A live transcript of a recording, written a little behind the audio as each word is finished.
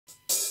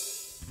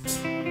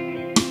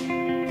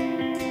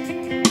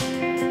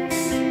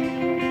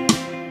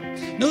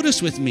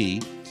Notice with me,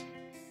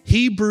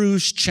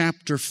 Hebrews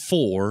chapter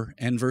 4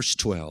 and verse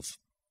 12.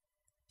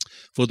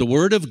 For the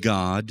word of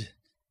God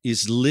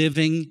is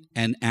living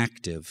and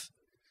active,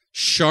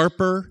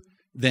 sharper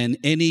than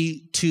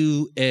any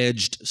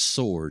two-edged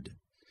sword,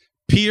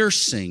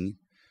 piercing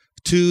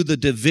to the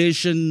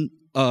division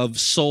of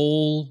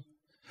soul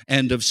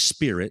and of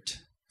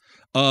spirit,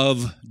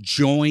 of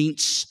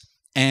joints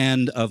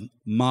and of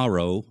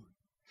marrow,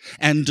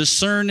 and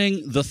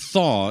discerning the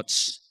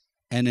thoughts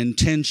and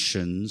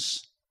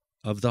intentions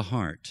of the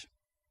heart.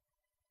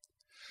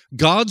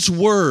 God's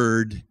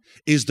word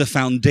is the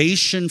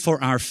foundation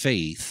for our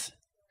faith,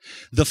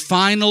 the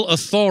final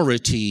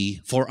authority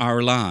for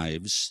our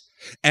lives,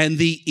 and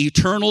the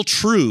eternal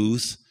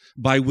truth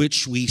by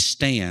which we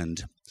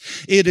stand.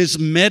 It is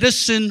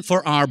medicine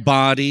for our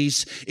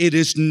bodies, it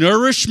is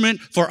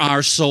nourishment for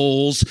our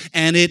souls,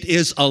 and it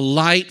is a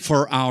light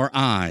for our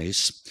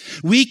eyes.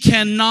 We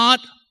cannot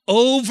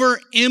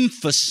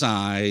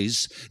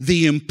overemphasize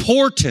the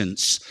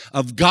importance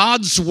of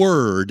God's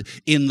word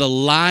in the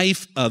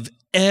life of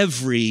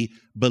every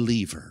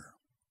believer.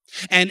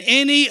 And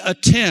any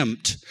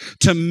attempt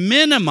to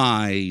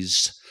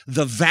minimize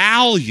the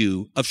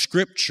value of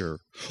Scripture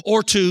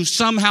or to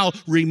somehow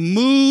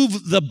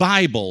remove the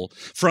Bible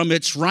from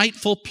its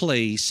rightful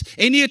place,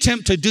 any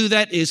attempt to do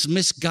that is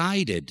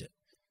misguided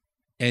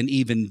and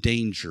even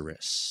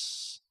dangerous.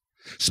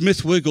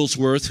 Smith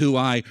Wigglesworth, who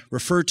I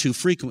refer to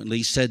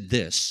frequently, said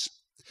this: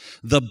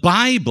 the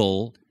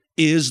Bible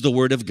is the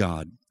Word of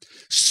God,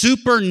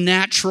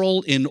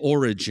 supernatural in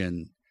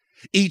origin,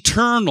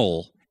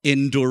 eternal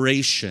in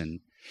duration,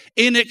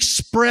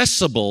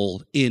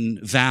 inexpressible in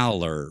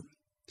valor,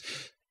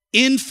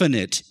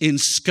 infinite in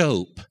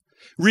scope,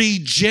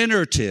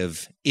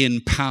 regenerative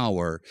in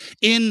power,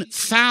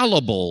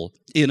 infallible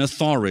in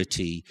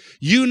authority,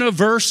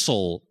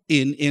 universal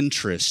in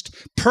interest,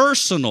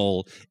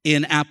 personal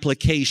in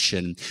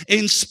application,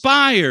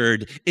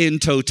 inspired in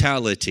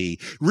totality.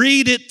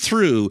 Read it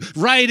through,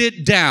 write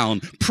it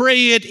down,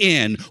 pray it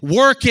in,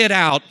 work it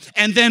out,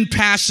 and then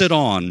pass it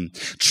on.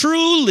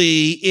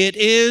 Truly, it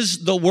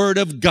is the Word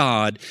of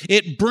God.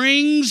 It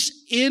brings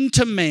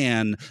into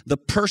man the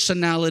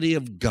personality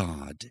of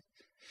God.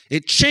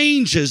 It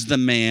changes the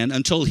man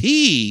until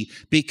he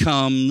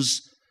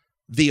becomes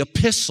the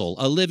epistle,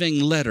 a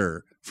living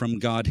letter from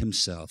God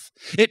himself.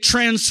 It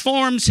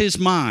transforms his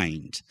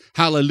mind.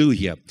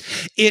 Hallelujah.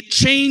 It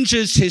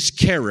changes his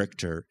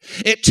character.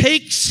 It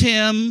takes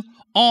him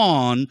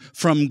on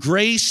from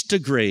grace to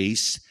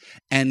grace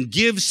and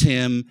gives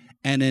him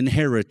an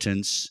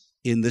inheritance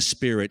in the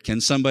Spirit.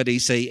 Can somebody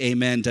say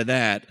amen to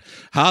that?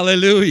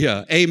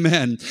 Hallelujah.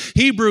 Amen.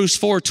 Hebrews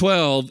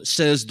 4:12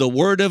 says the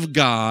Word of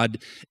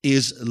God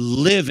is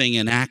living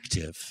and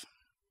active.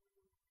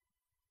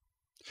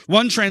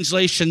 One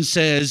translation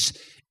says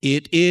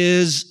it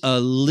is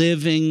a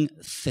living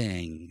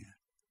thing.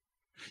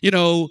 You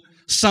know,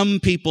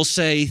 some people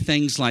say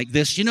things like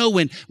this. You know,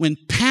 when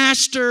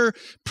pastor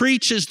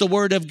preaches the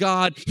Word of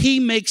God, he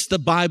makes the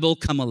Bible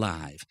come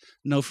alive.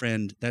 No,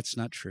 friend, that's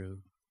not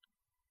true.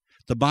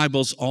 The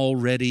Bible's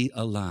already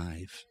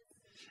alive.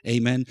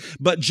 Amen.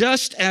 But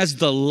just as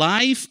the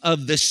life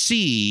of the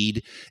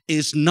seed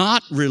is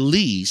not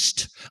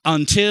released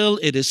until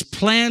it is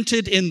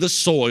planted in the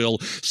soil,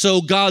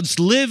 so God's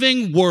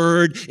living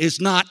word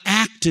is not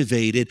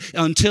activated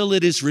until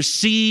it is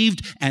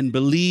received and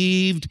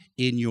believed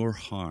in your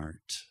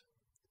heart.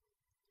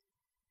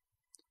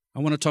 I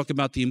want to talk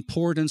about the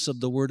importance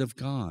of the Word of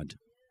God.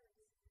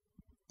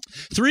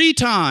 3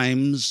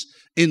 times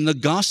in the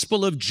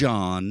Gospel of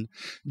John,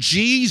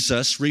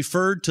 Jesus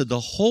referred to the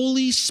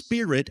Holy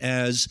Spirit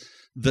as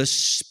the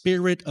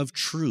Spirit of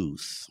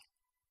truth.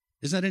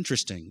 Isn't that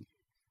interesting?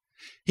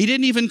 He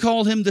didn't even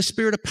call him the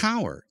Spirit of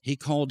power. He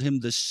called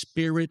him the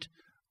Spirit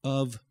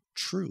of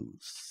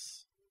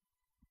truth.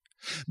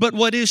 But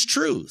what is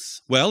truth?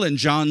 Well, in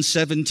John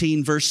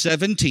 17, verse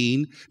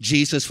 17,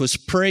 Jesus was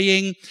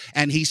praying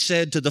and he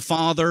said to the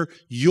Father,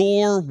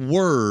 "Your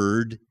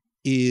word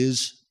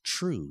is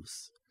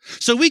truth."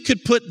 So we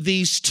could put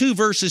these 2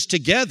 verses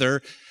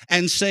together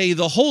and say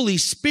the Holy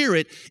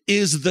Spirit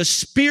is the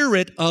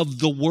Spirit of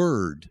the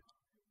Word.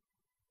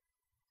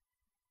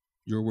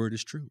 Your word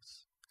is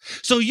truth.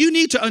 So you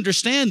need to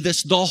understand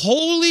this. The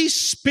Holy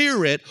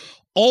Spirit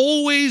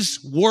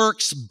always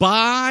works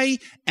by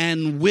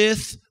and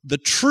with the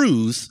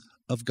truth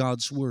of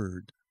God's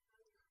Word.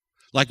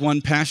 Like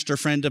one pastor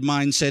friend of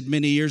mine said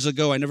many years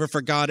ago, I never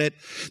forgot it,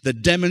 the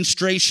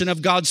demonstration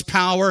of God's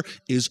power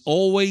is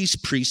always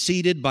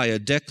preceded by a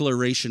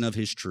declaration of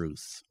His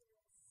truth.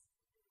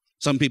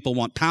 Some people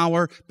want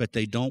power, but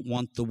they don't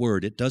want the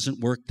Word. It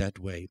doesn't work that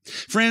way.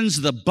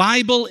 Friends, the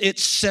Bible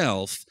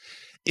itself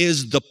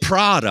is the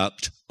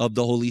product of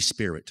the Holy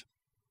Spirit.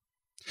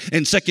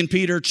 In 2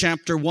 Peter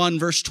chapter 1,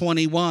 verse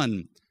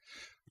 21,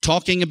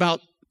 talking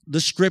about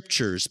the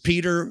Scriptures,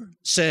 Peter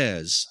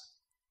says,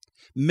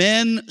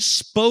 "Men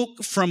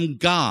spoke from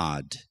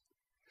God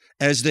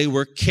as they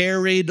were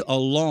carried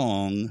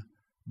along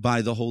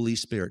by the Holy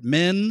Spirit.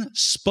 Men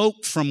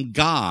spoke from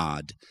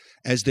God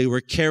as they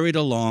were carried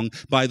along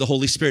by the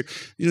Holy Spirit.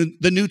 You know,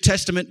 the New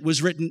Testament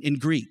was written in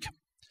Greek.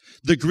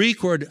 The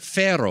Greek word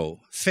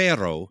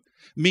pharo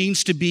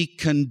means to be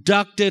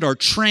conducted or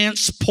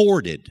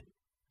transported,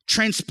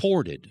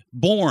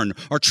 borne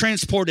or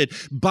transported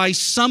by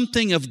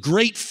something of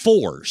great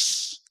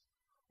force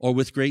or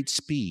with great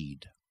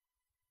speed.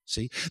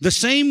 See, the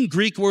same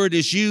Greek word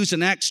is used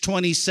in Acts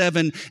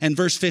 27 and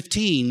verse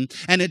 15,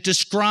 and it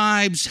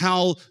describes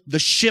how the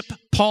ship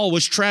Paul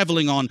was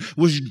traveling on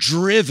was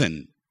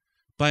driven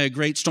by a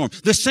great storm.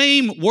 The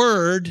same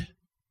word,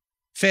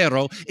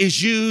 pharo,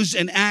 is used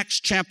in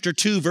Acts chapter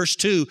 2, verse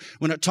 2,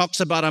 when it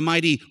talks about a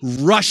mighty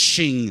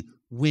rushing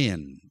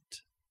wind.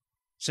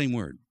 Same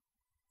word.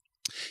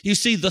 You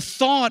see, the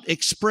thought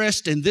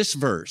expressed in this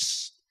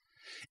verse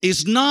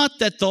is not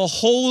that the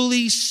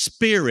Holy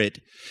Spirit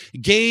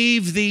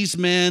gave these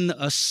men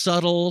a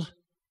subtle,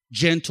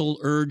 gentle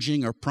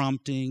urging or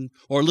prompting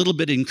or a little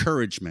bit of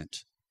encouragement.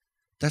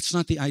 That's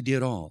not the idea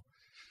at all.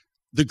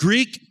 The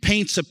Greek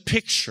paints a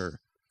picture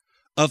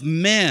of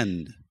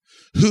men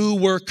who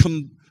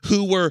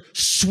were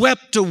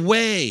swept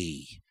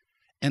away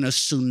in a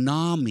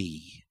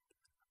tsunami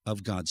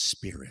of God's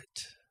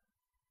Spirit.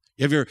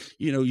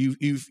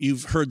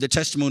 You've heard the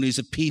testimonies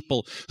of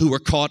people who were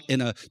caught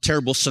in a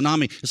terrible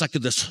tsunami. It's like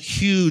this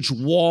huge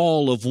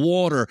wall of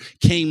water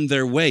came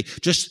their way.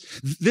 Just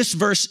this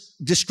verse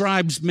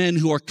describes men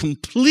who are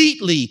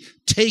completely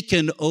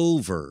taken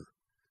over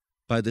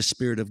by the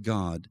Spirit of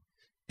God,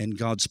 and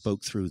God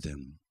spoke through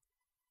them.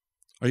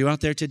 Are you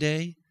out there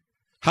today?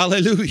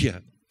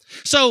 Hallelujah.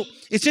 So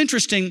it's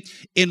interesting,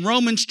 in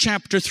Romans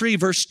chapter 3,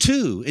 verse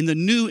 2, in the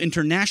New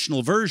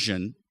International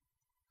Version,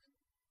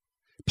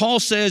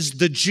 Paul says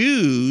the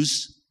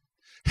Jews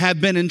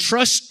have been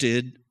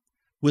entrusted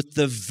with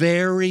the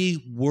very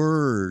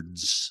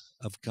words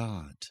of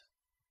God.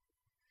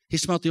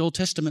 He's about the Old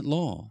Testament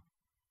law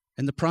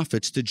and the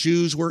prophets. The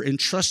Jews were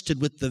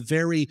entrusted with the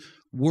very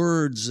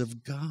words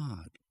of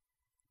God.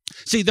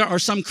 See, there are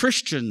some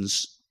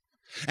Christians,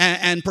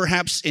 and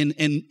perhaps in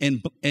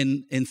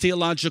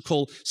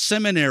theological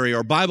seminary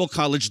or Bible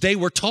college, they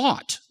were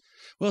taught,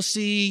 well,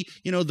 see,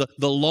 the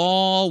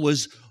law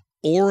was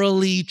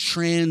orally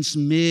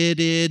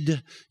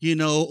transmitted,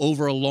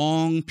 over a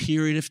long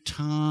period of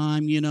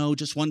time,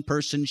 just one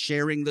person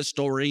sharing the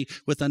story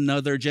with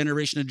another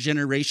generation to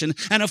generation.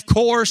 And of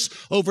course,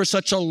 over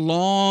such a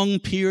long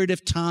period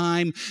of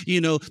time,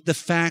 the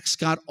facts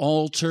got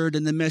altered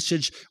and the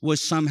message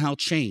was somehow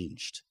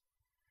changed.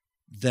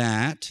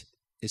 That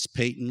is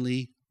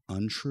patently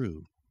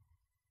untrue.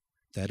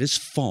 That is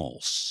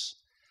false.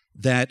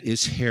 That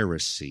is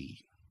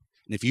heresy.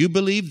 And if you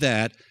believe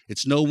that,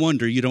 it's no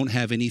wonder you don't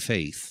have any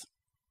faith.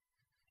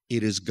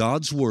 It is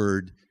God's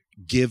word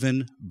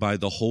given by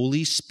the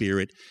Holy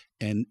Spirit,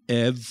 and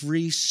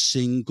every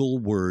single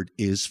word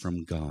is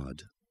from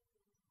God.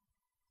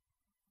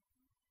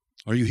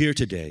 Are you here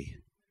today?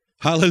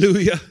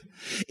 Hallelujah.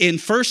 In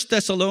 1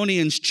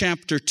 Thessalonians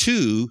chapter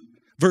 2,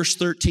 verse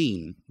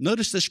 13,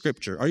 notice the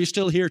scripture. Are you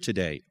still here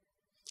today?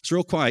 It's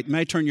real quiet. May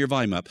I turn your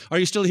volume up? Are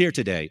you still here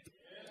today?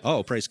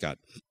 Oh, praise God.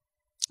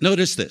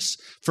 Notice this,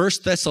 1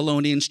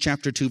 Thessalonians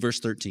chapter 2,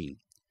 verse 13.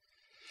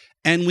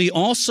 And we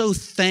also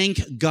thank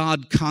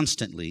God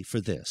constantly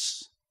for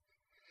this,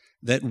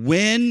 that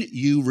when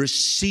you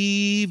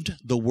received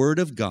the word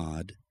of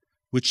God,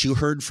 which you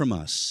heard from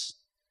us,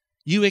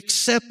 you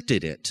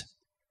accepted it,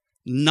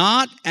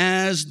 not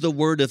as the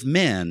word of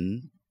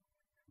men,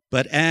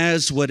 but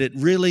as what it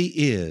really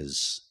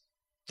is,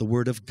 the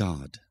word of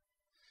God,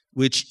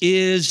 which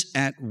is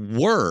at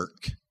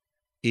work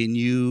in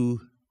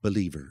you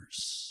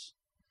believers.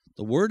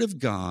 The word of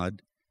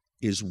God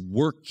is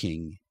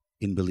working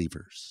in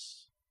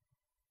believers.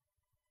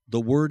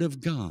 The word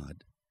of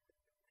God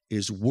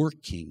is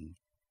working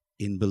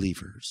in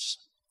believers.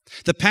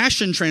 The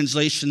Passion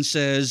Translation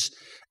says,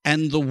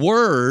 and the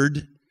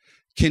word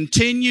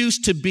continues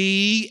to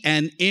be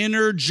an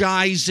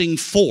energizing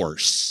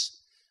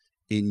force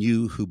in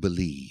you who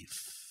believe.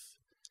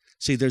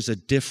 See, there's a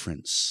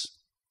difference.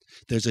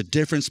 There's a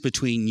difference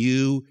between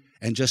you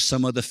and just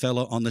some other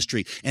fellow on the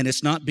street. And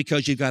it's not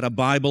because you got a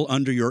Bible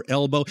under your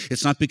elbow.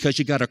 It's not because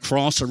you got a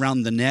cross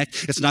around the neck.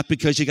 It's not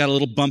because you got a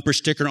little bumper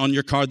sticker on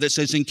your car that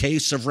says, in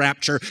case of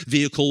rapture,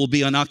 vehicle will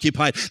be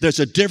unoccupied. There's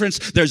a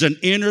difference. There's an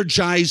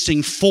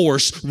energizing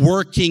force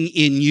working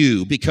in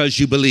you because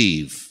you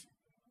believe.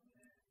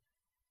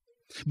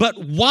 But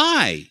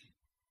why?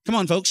 Come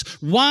on, folks.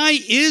 Why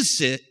is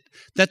it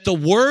that the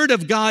Word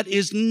of God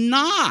is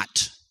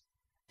not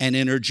an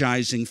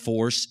energizing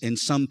force in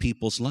some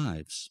people's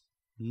lives?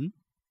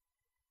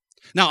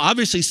 Now,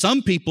 obviously,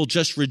 some people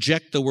just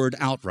reject the word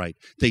outright.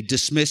 They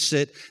dismiss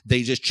it.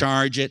 They just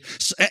charge it.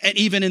 And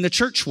even in the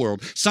church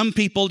world, some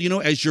people,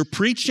 as you're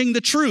preaching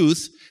the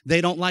truth, they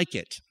don't like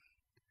it.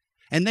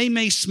 And they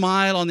may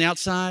smile on the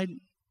outside,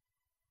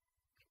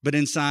 but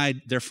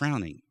inside they're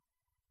frowning.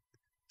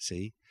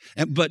 See?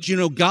 But,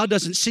 God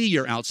doesn't see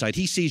your outside.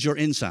 He sees your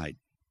inside.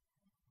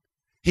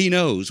 He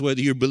knows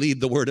whether you believe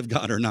the word of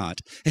God or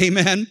not.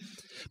 Amen?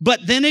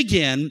 But then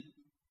again,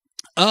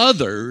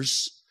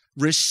 others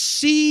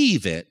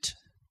receive it,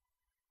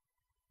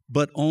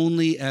 but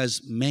only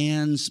as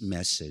man's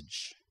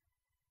message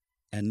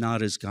and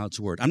not as God's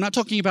word. I'm not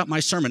talking about my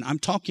sermon. I'm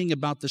talking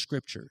about the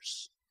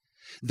scriptures.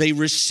 They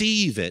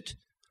receive it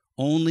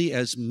only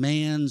as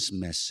man's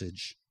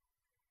message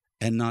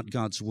and not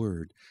God's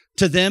word.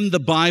 To them, the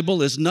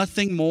Bible is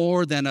nothing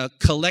more than a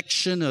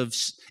collection of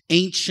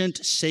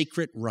ancient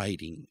sacred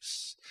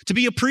writings to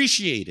be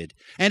appreciated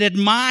and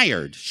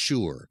admired,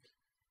 sure,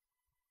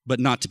 but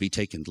not to be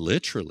taken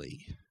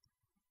literally.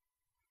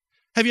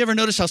 Have you ever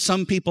noticed how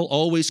some people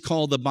always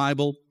call the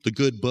Bible the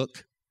good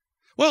book?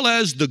 Well,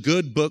 as the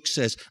good book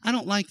says, I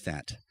don't like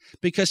that,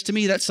 because to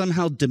me that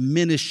somehow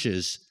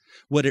diminishes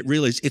what it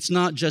really is. It's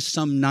not just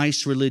some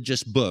nice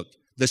religious book,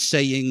 the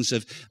sayings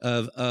of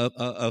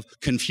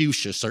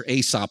Confucius or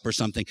Aesop or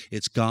something.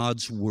 It's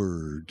God's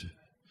word.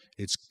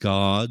 It's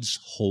God's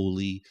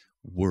holy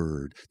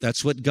word.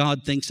 That's what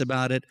God thinks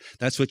about it.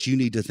 That's what you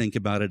need to think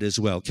about it as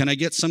well. Can I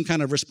get some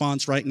kind of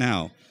response right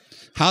now?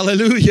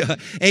 Hallelujah.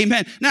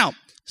 Amen. Now,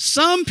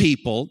 some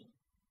people,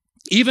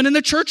 even in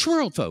the church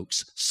world,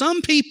 folks,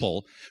 some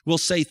people will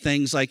say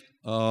things like,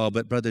 oh,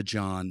 but Brother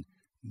John,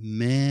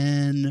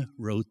 men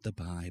wrote the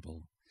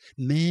Bible.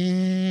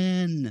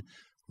 Men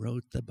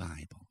wrote the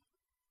Bible.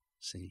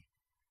 See?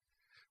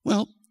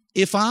 Well,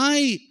 if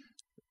I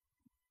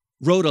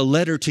wrote a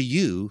letter to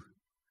you,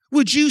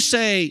 would you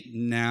say,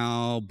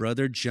 now,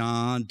 Brother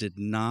John did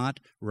not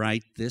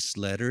write this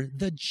letter,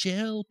 the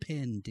gel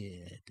pen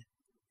did?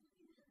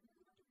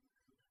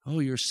 Oh,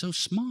 you're so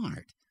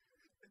smart.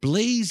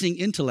 Blazing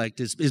intellect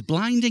is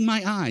blinding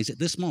my eyes at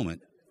this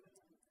moment.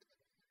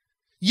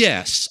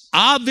 Yes,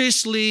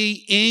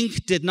 obviously,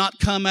 ink did not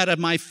come out of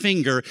my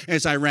finger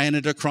as I ran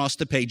it across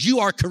the page. You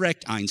are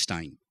correct,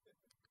 Einstein.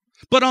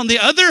 But on the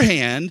other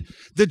hand,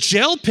 the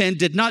gel pen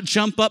did not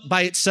jump up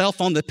by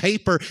itself on the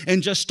paper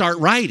and just start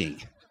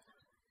writing.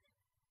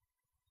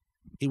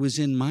 It was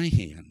in my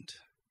hand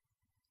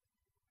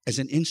as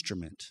an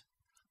instrument.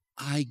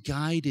 I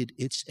guided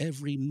its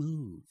every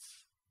move.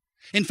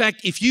 In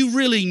fact, if you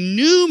really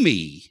knew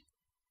me,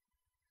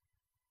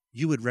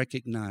 you would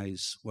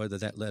recognize whether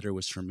that letter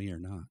was from me or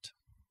not.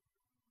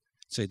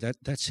 Say,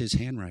 that's his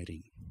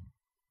handwriting.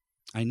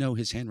 I know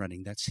his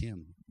handwriting. That's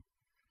him.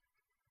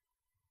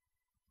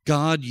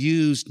 God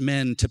used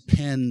men to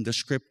pen the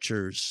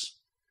scriptures,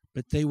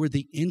 but they were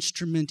the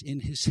instrument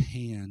in his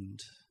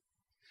hand.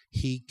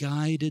 He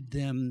guided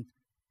them.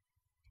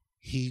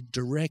 He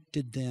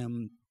directed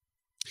them.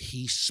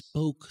 He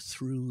spoke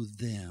through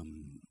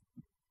them.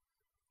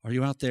 Are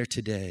you out there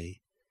today?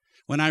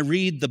 When I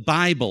read the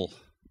Bible,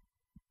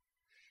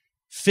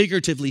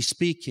 figuratively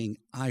speaking,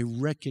 I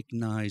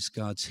recognize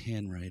God's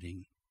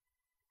handwriting.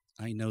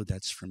 I know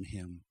that's from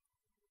him,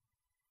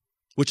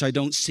 which I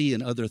don't see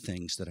in other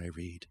things that I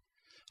read.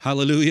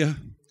 Hallelujah.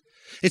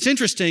 It's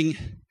interesting.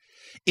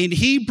 In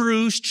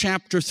Hebrews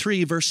chapter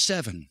 3, verse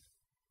 7,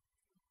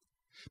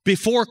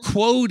 before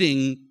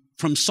quoting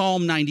from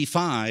Psalm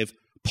 95,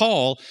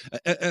 Paul,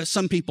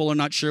 some people are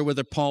not sure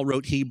whether Paul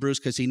wrote Hebrews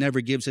because he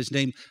never gives his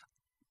name.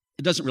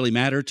 It doesn't really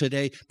matter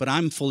today, but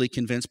I'm fully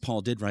convinced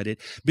Paul did write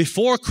it.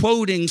 Before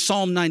quoting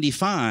Psalm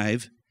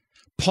 95,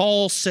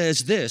 Paul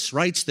says this,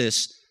 writes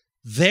this,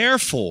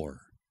 therefore,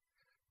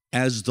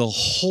 as the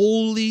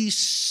Holy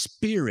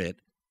Spirit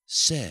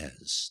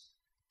says,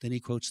 then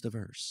he quotes the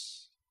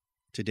verse.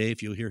 Today,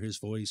 if you'll hear his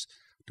voice,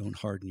 don't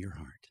harden your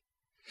heart.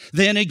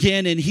 Then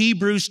again in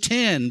Hebrews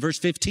 10, verse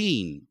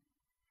 15,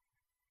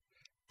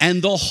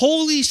 and the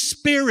Holy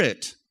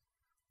Spirit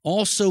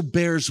also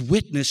bears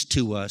witness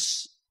to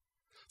us,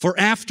 for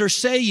after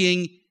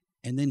saying,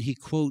 and then he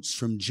quotes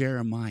from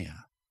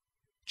Jeremiah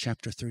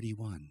chapter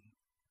 31.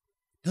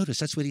 Notice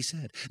that's what he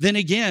said. Then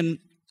again,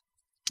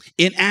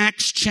 in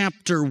Acts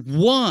chapter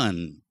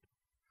 1,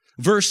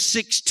 verse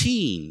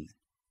 16,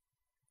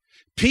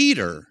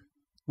 Peter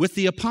with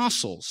the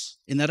apostles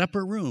in that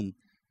upper room,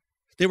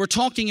 they were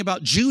talking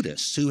about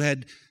Judas who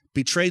had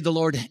betrayed the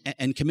Lord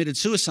and committed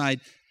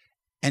suicide.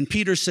 And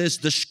Peter says,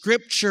 the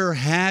scripture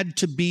had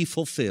to be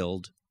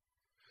fulfilled,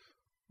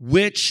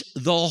 which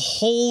the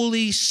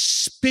Holy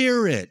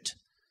Spirit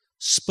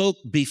spoke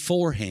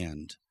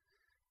beforehand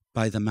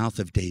by the mouth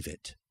of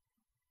David.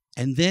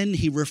 And then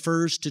he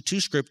refers to two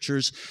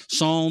scriptures,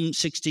 Psalm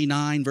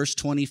 69, verse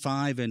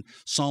 25, and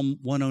Psalm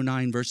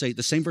 109, verse 8.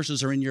 The same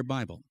verses are in your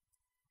Bible.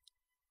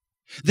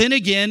 Then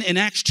again, in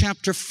Acts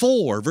chapter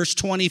 4, verse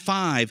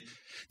 25,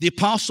 the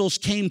apostles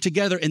came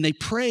together and they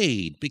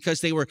prayed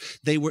because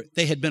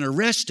they had been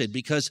arrested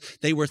because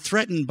they were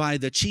threatened by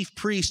the chief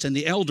priest and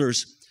the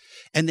elders.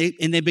 And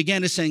they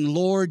began to saying,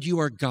 Lord, you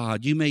are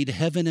God. You made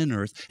heaven and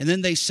earth. And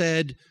then they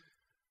said,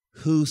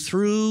 who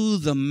through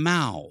the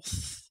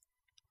mouth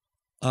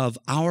of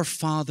our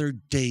father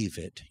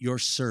David, your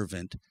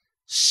servant,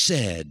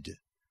 said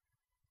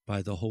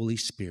by the Holy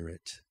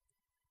Spirit.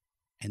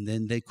 And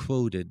then they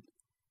quoted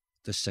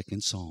the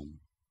second psalm.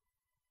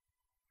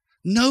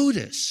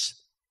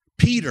 Notice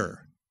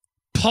Peter,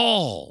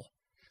 Paul,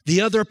 the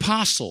other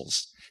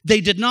apostles,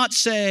 they did not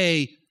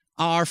say,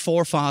 our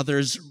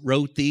forefathers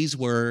wrote these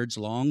words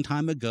a long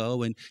time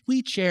ago, and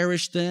we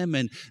cherish them,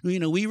 and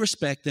we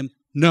respect them.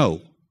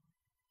 No.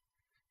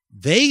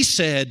 They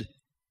said,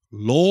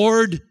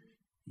 Lord,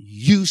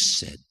 you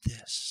said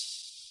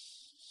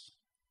this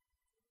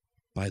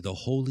by the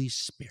Holy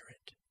Spirit.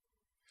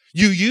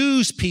 You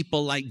used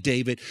people like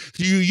David.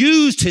 You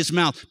used his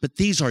mouth, but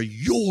these are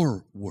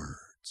your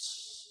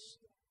words.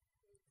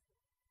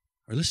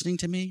 Are you listening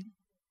to me?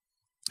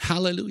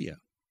 Hallelujah.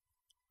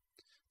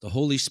 The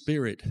Holy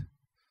Spirit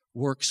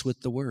works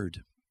with the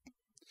word.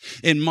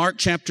 In Mark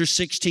chapter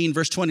 16,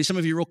 verse 20, some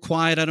of you are real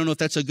quiet. I don't know if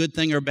that's a good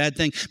thing or a bad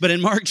thing, but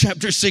in Mark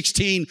chapter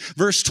 16,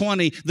 verse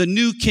 20, the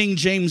New King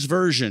James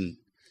Version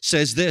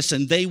says this,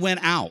 and they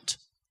went out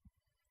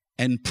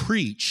and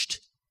preached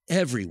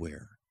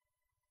everywhere.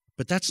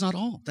 But that's not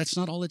all. That's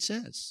not all it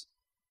says.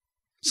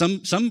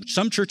 Some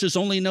churches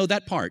only know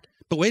that part.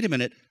 But wait a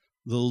minute.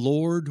 The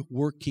Lord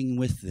working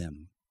with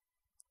them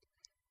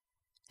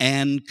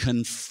and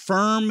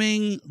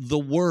confirming the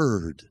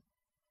word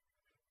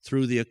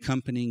through the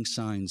accompanying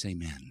signs.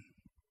 Amen.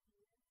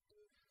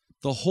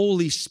 The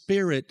Holy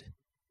Spirit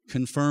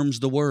confirms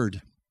the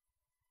word.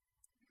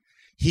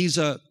 He's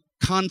a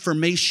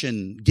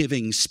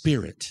confirmation-giving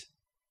spirit.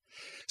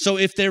 So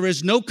if there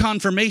is no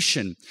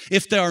confirmation,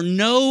 if there are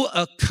no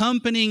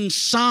accompanying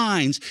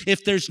signs,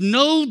 if there's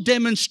no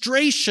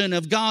demonstration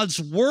of God's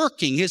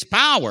working, his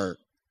power,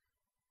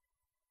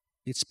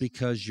 it's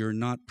because you're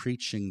not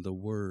preaching the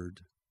word.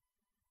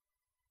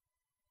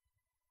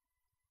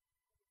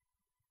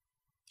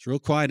 It's real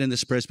quiet in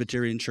this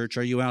Presbyterian church.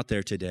 Are you out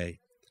there today?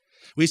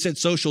 We said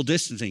social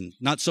distancing,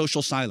 not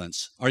social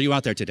silence. Are you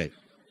out there today?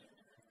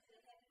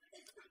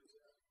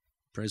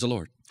 Praise the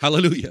Lord.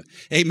 Hallelujah.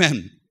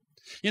 Amen.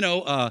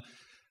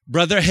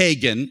 Brother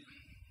Hagin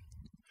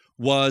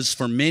was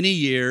for many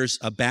years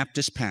a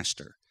Baptist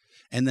pastor.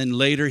 And then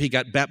later he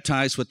got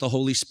baptized with the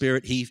Holy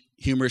Spirit. He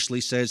humorously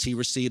says he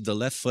received the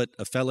left foot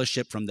of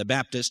fellowship from the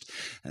Baptist.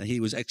 He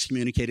was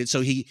excommunicated.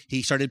 So he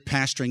started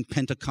pastoring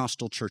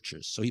Pentecostal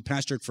churches. So he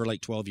pastored for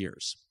like 12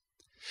 years.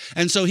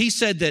 And so he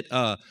said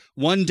that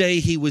one day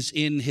he was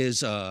in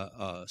his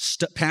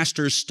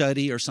pastor's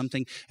study or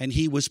something, and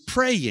he was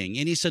praying.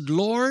 And he said,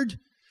 Lord,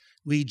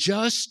 we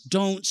just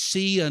don't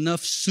see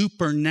enough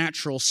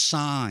supernatural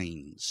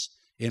signs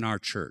in our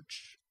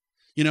church.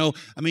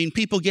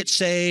 People get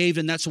saved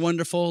and that's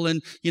wonderful.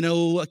 And,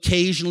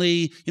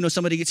 occasionally,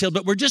 somebody gets healed,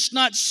 but we're just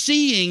not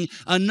seeing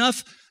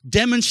enough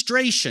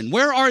demonstration.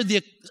 Where are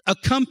the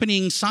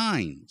accompanying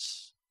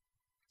signs?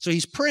 So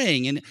he's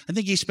praying, and I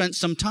think he spent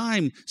some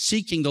time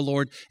seeking the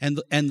Lord, and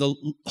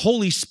the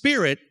Holy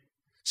Spirit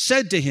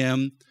said to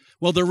him,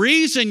 well, the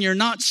reason you're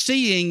not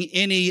seeing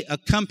any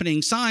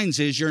accompanying signs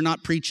is you're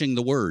not preaching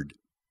the word.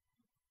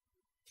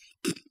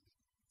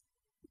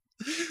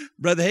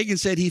 Brother Hagin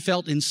said he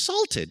felt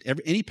insulted.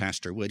 Any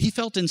pastor would. He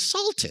felt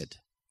insulted.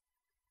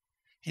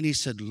 And he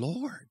said,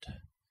 Lord,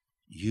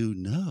 you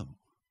know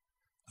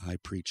I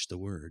preach the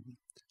word.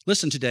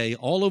 Listen, today,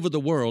 all over the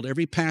world,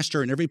 every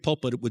pastor in every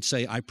pulpit would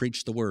say, I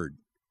preach the word.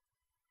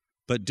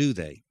 But do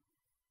they?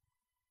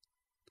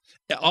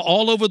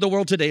 All over the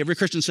world today, every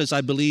Christian says,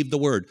 I believe the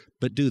word,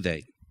 but do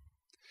they?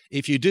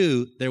 If you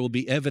do, there will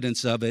be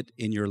evidence of it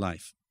in your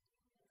life.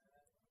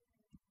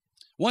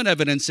 One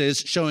evidence is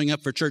showing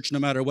up for church no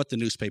matter what the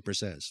newspaper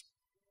says.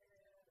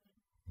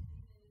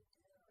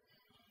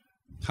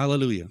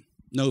 Hallelujah.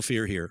 No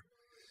fear here.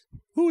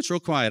 Ooh, it's real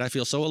quiet. I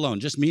feel so alone.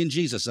 Just me and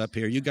Jesus up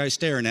here. You guys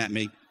staring at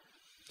me.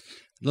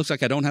 It looks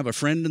like I don't have a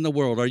friend in the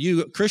world. Are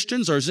you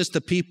Christians, or is this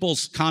the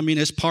People's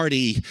Communist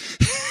Party?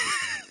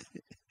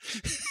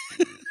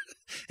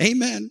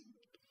 Amen.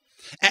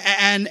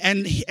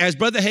 And as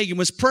Brother Hagin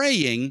was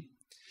praying,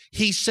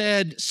 he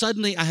said,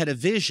 suddenly I had a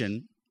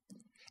vision,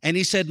 and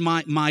he said,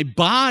 my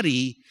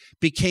body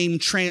became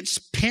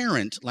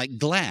transparent like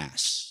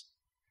glass.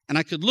 And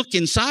I could look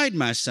inside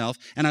myself,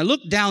 and I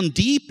looked down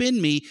deep in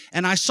me,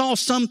 and I saw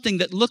something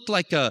that looked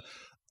like a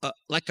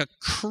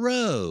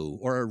crow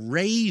or a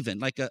raven,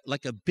 like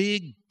a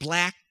big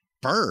black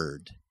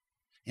bird.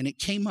 And it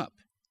came up.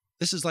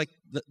 This is like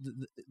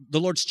the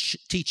Lord's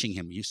teaching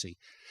him, you see.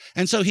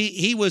 And so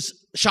he was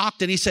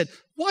shocked, and he said,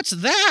 what's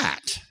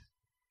that?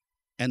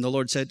 And the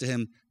Lord said to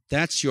him,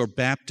 that's your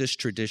Baptist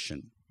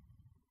tradition.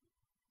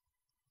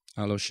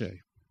 Aloshe.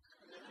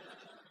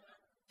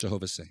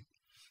 Jehovah say.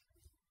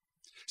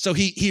 So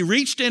he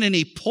reached in and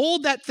he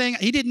pulled that thing.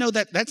 He didn't know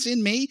that's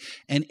in me,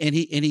 and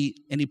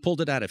he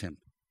pulled it out of him.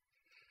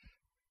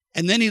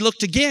 And then he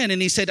looked again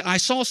and he said, I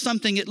saw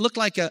something. It looked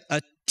like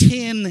a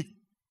tin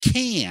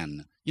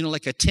can,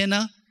 like a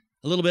tinna,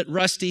 a little bit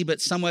rusty,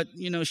 but somewhat,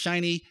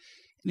 shiny.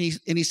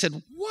 And he said,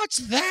 what's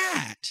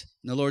that?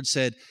 And the Lord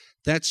said,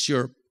 that's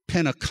your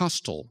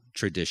Pentecostal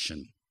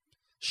tradition.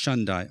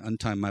 Shundai,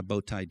 untie my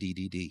bow tie,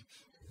 DDD.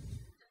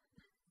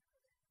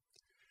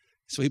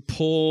 So he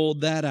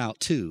pulled that out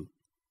too.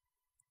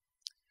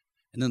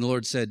 And then the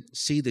Lord said,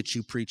 see that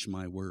you preach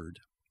my word.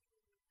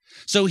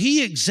 So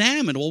he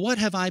examined, well, what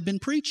have I been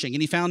preaching?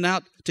 And he found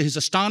out, to his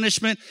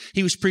astonishment,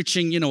 he was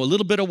preaching, a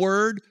little bit of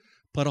word,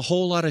 but a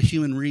whole lot of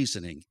human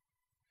reasoning.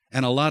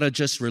 and a lot of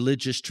just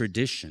religious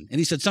tradition. And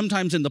he said,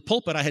 sometimes in the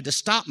pulpit, I had to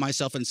stop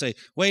myself and say,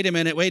 wait a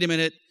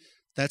minute,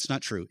 that's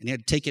not true. And he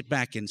had to take it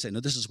back and say, no,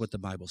 this is what the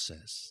Bible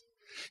says.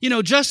 You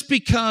know, just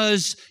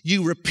because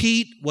you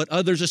repeat what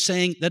others are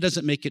saying, that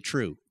doesn't make it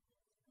true.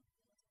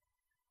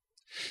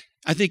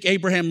 I think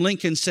Abraham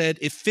Lincoln said,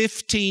 if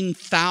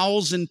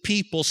 15,000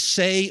 people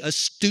say a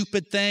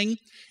stupid thing,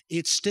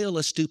 it's still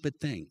a stupid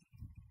thing.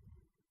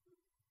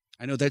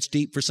 I know that's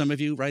deep for some of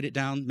you. Write it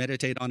down,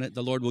 meditate on it.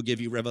 The Lord will give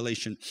you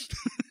revelation.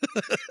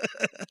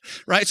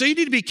 Right? So you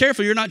need to be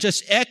careful. You're not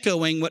just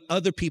echoing what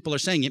other people are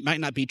saying. It might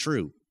not be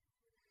true.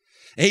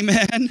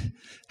 Amen.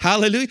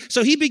 Hallelujah.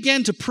 So he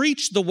began to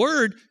preach the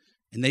word,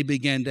 and they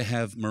began to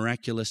have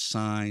miraculous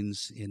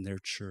signs in their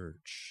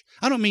church.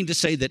 I don't mean to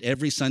say that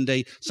every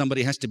Sunday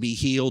somebody has to be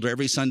healed, or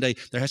every Sunday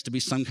there has to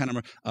be some kind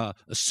of a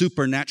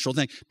supernatural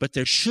thing, but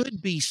there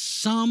should be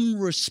some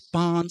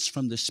response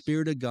from the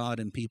Spirit of God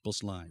in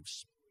people's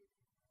lives.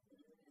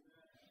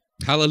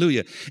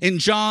 Hallelujah. In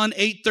John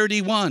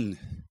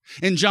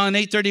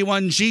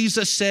 8:31,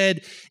 Jesus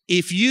said,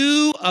 if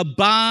you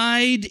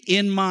abide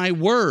in my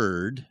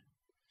word,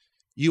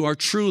 you are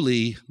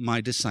truly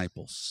my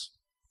disciples.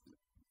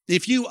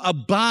 If you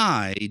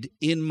abide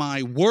in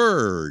my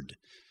word,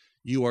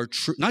 you are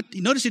true.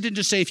 Notice he didn't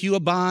just say if you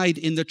abide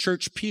in the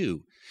church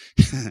pew.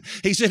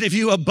 He said, if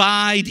you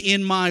abide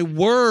in my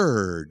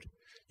word,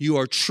 you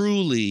are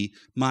truly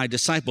my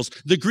disciples.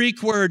 The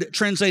Greek word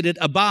translated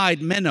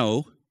abide,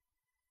 meno,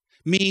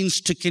 means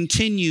to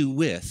continue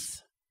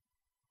with,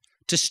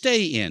 to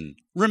stay in,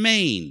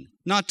 remain,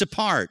 not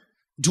depart,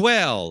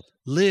 dwell,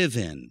 live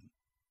in.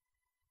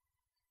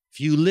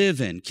 If you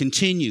live in,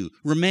 continue,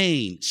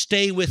 remain,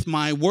 stay with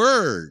my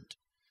word,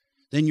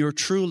 then you're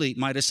truly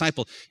my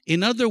disciple.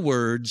 In other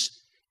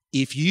words,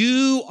 if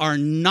you are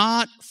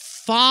not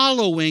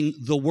following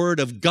the word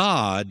of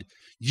God,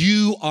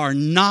 you are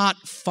not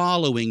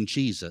following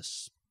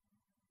Jesus.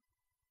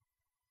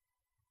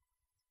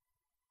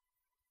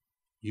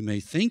 You may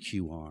think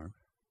you are,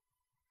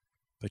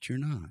 but you're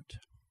not.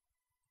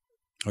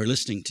 Or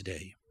listening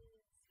today.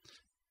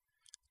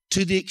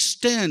 To the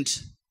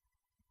extent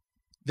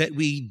that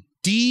we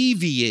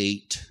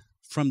deviate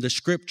from the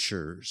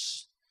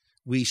scriptures,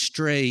 we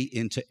stray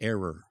into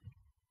error.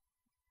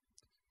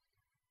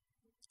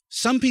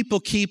 Some people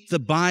keep the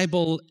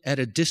Bible at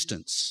a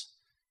distance.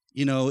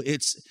 You know,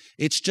 it's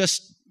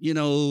just, you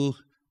know,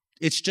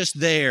 it's just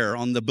there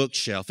on the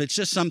bookshelf. It's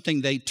just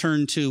something they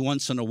turn to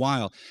once in a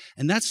while.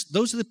 And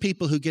those are the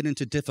people who get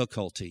into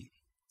difficulty.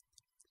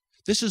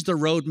 This is the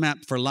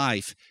roadmap for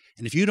life.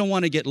 And if you don't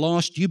want to get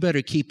lost, you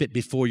better keep it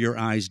before your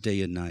eyes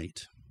day and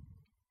night.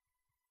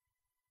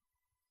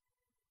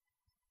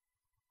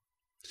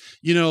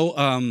 You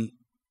know,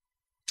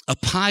 a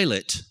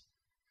pilot,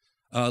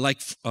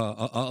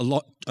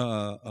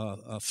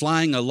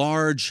 flying a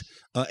large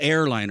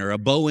airliner, a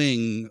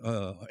Boeing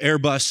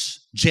Airbus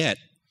jet,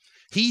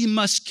 he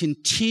must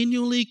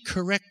continually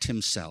correct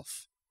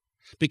himself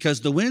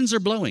because the winds are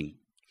blowing.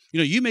 You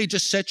know, you may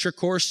just set your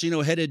course, you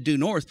know, headed due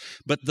north,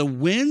 but the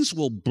winds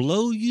will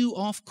blow you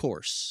off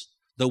course.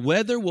 The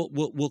weather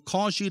will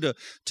cause you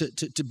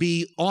to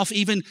be off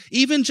even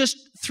just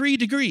 3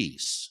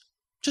 degrees.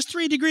 Just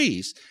 3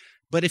 degrees.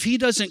 But if he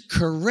doesn't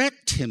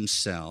correct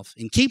himself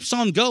and keeps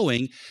on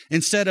going,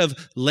 instead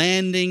of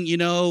landing, you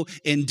know,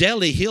 in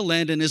Delhi, he'll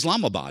land in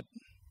Islamabad.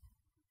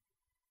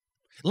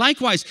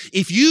 Likewise,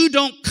 if you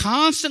don't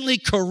constantly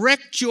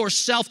correct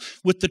yourself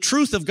with the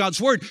truth of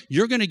God's word,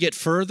 you're going to get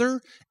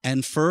further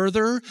and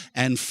further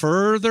and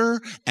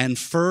further and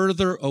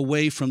further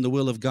away from the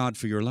will of God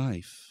for your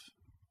life.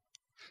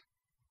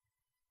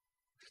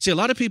 See, a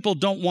lot of people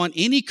don't want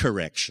any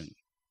correction.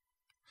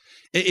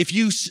 If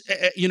you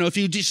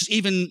just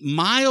even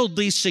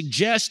mildly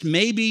suggest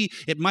maybe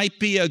it might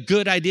be a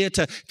good idea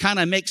to kind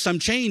of make some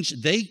change,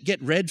 they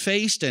get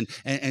red-faced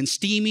and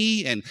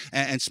steamy and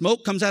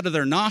smoke comes out of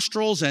their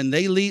nostrils and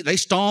they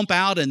stomp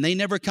out and they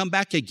never come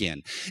back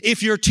again.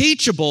 If you're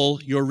teachable,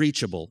 you're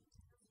reachable.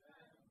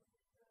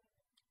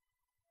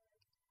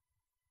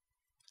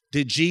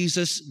 Did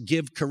Jesus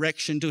give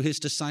correction to his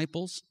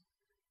disciples?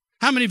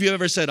 How many of you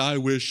ever said, I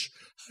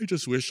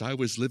just wish I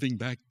was living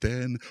back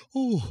then.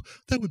 Oh,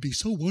 that would be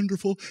so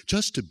wonderful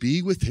just to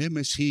be with him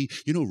as he,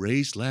 you know,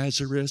 raised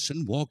Lazarus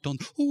and walked on.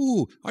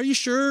 Oh, are you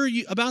sure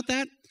about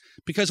that?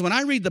 Because when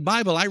I read the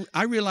Bible,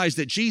 I realize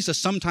that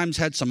Jesus sometimes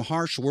had some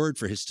harsh word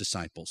for his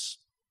disciples.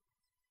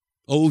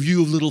 Oh,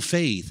 you of little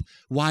faith,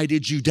 why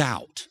did you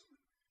doubt?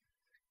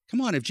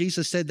 Come on, if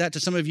Jesus said that to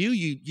some of you,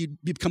 you'd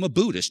become a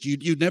Buddhist.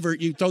 You'd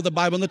throw the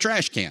Bible in the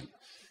trash can.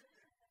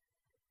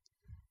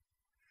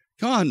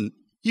 Come on,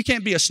 you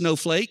can't be a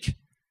snowflake.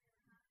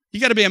 You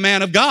got to be a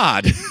man of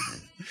God.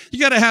 You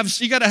got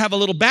to have a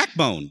little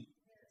backbone.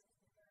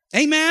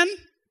 Amen.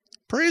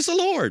 Praise the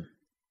Lord.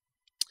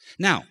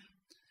 Now,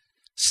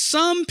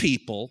 some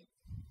people,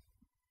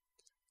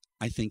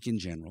 I think in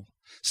general,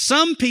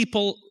 some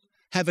people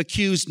have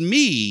accused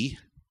me,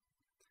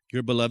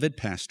 your beloved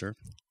pastor.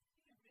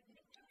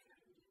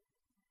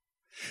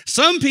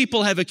 Some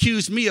people have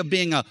accused me of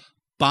being a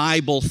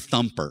Bible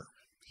thumper.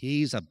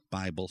 He's a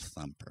Bible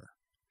thumper.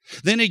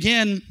 Then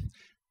again,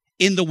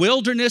 in the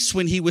wilderness,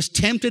 when he was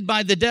tempted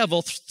by the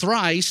devil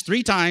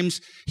three times,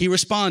 he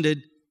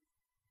responded,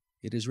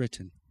 "It is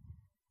written.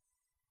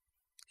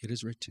 It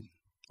is written."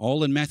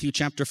 All in Matthew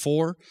chapter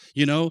 4,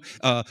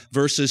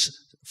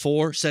 verses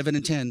 4, 7,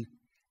 and 10.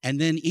 And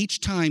then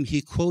each time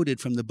he quoted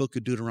from the book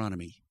of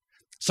Deuteronomy.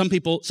 Some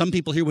people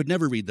here would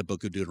never read the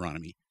book of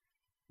Deuteronomy,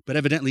 but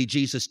evidently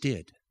Jesus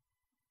did.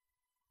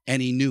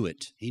 And he knew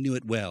it. He knew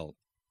it well.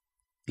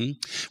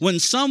 When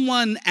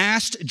someone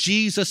asked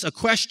Jesus a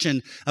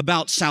question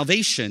about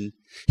salvation,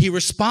 he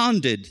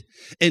responded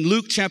in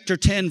Luke chapter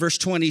 10, verse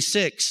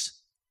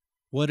 26,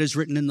 "What is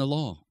written in the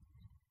law?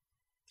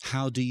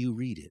 How do you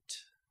read it?"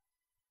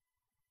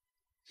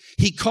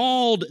 He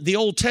called the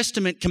Old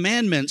Testament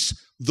commandments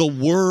the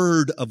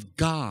Word of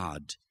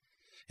God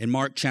in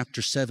Mark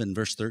chapter 7,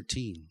 verse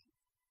 13.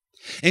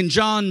 In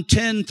John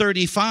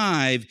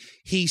 10:35,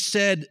 he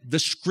said the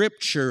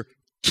Scripture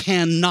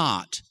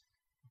cannot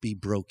be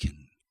broken.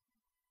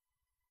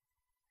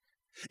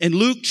 In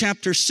Luke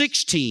chapter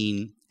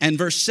 16 and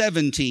verse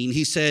 17,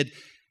 he said,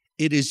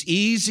 "It is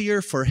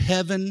easier for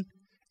heaven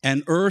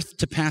and earth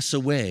to pass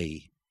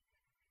away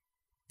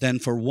than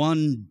for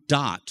one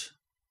dot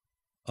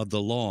of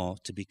the law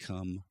to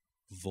become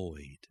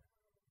void."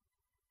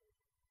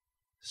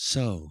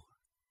 So,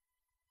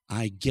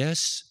 I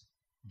guess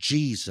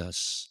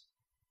Jesus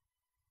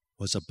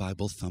was a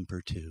Bible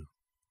thumper too.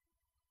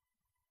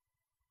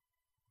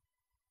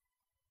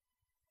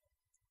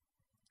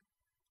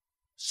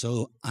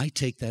 So I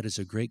take that as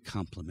a great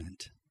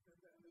compliment.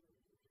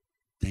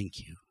 Thank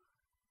you.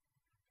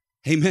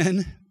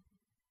 Amen.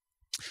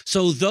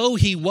 So though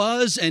he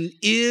was and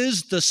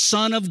is the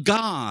Son of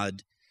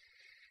God,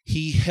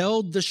 he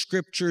held the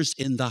Scriptures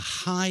in the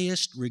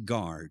highest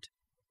regard.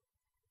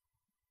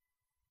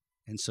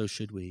 And so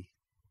should we.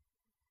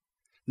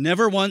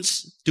 Never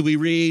once do we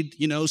read,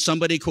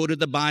 somebody quoted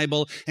the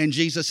Bible and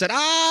Jesus said,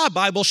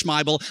 Bible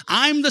schmibel,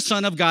 I'm the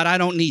Son of God, I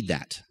don't need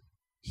that.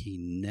 He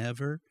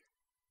never,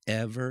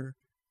 ever,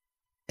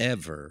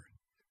 ever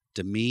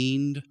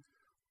demeaned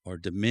or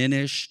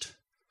diminished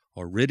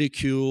or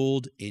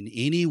ridiculed in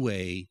any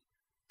way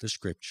the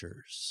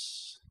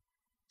Scriptures.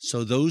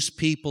 So those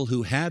people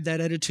who have that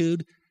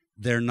attitude,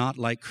 they're not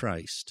like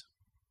Christ.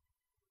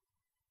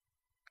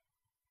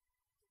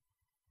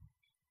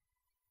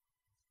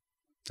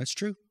 That's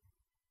true.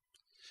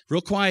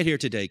 Real quiet here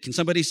today. Can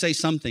somebody say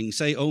something?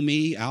 Say, "Oh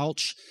me,"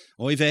 "ouch,"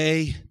 "oy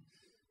vey,"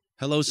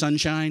 "hello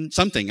sunshine,"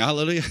 something.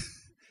 Hallelujah.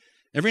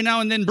 Every now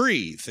and then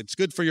breathe. It's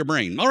good for your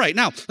brain. All right,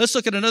 now let's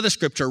look at another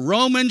scripture.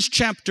 Romans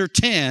chapter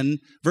 10,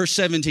 verse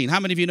 17. How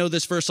many of you know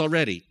this verse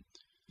already?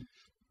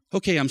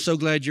 Okay, I'm so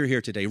glad you're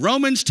here today.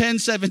 Romans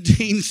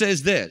 10:17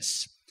 says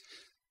this.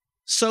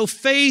 So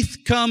faith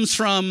comes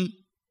from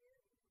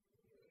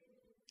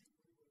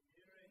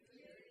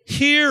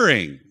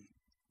hearing.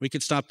 We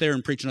could stop there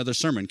and preach another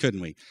sermon, couldn't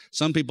we?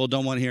 Some people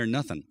don't want to hear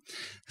nothing.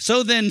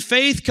 So then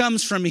faith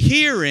comes from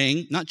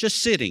hearing, not just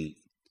sitting.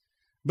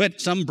 But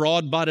some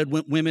broad-bodied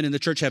women in the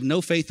church have no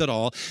faith at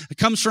all. It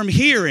comes from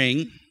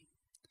hearing,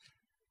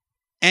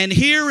 and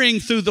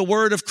hearing through the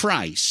word of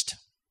Christ.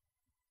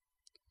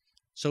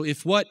 So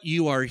if what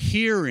you are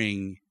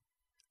hearing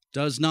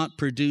does not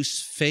produce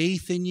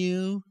faith in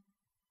you,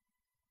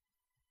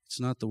 it's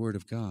not the word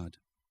of God.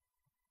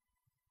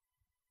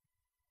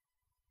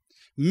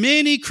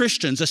 Many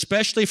Christians,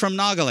 especially from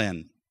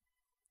Nagaland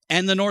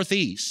and the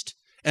Northeast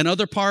and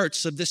other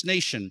parts of this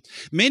nation,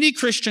 many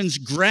Christians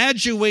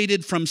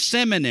graduated from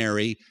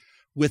seminary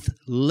with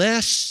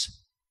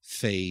less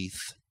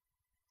faith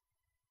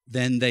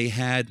than they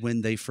had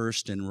when they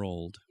first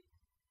enrolled.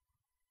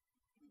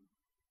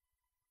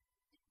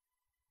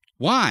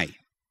 Why?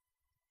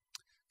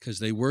 Because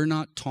they were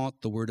not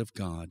taught the Word of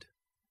God.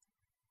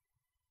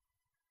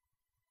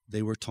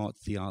 They were taught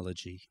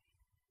theology.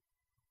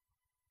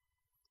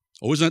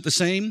 Oh, isn't that the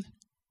same?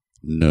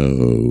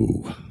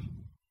 No.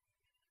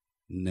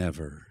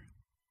 Never,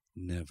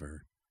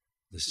 never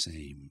the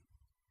same.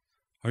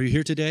 Are you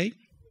here today?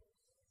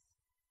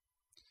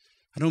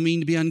 I don't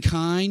mean to be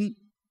unkind,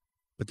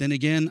 but then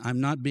again,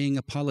 I'm not being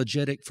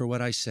apologetic for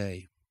what I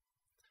say.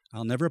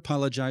 I'll never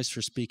apologize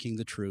for speaking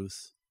the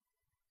truth.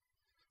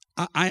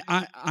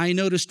 I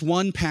noticed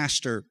one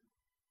pastor,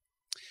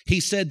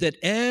 he said that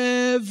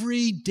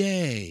every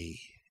day,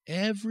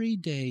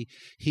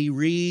 he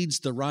reads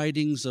the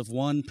writings of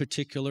one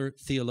particular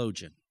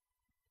theologian.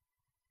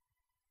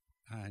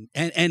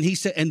 And he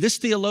said, and this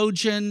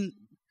theologian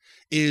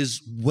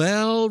is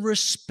well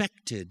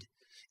respected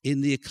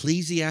in the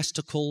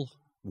ecclesiastical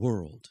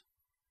world.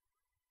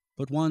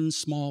 But one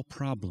small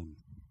problem.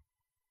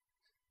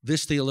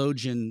 This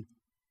theologian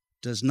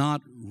does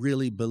not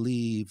really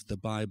believe the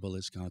Bible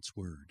is God's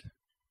word.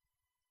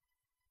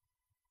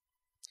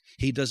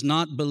 He does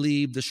not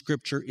believe the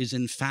Scripture is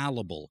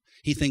infallible.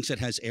 He thinks it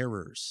has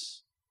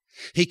errors.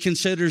 He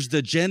considers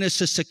the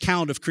Genesis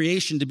account of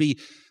creation to be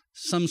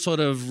some sort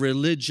of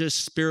religious,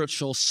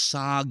 spiritual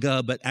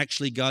saga, but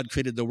actually God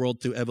created the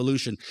world through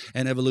evolution,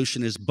 and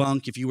evolution is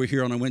bunk. If you were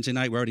here on a Wednesday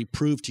night, we already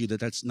proved to you that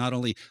that's not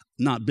only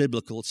not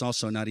biblical, it's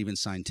also not even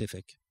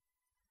scientific.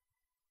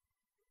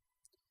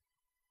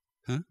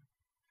 Huh?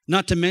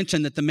 Not to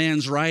mention that the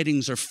man's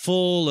writings are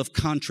full of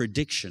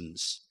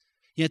contradictions.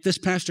 Yet this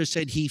pastor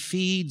said he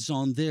feeds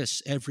on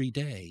this every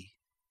day.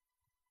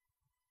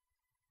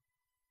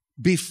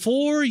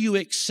 Before you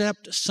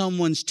accept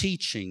someone's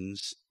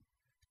teachings,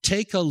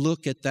 take a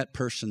look at that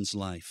person's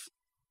life.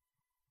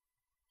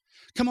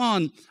 Come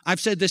on, I've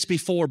said this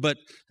before, but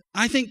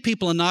I think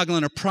people in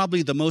Nagaland are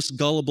probably the most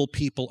gullible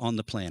people on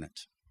the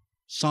planet.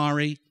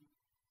 Sorry,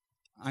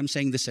 I'm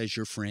saying this as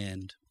your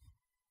friend.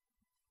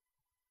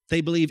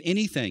 They believe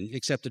anything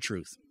except the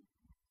truth.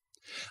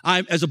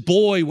 As a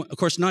boy, of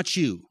course, not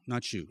you.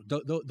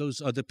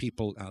 Those other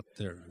people out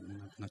there,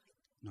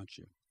 not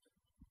you.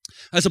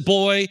 As a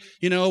boy,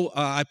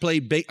 I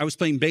was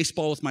playing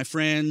baseball with my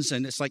friends,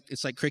 and it's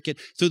like cricket.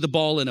 Threw the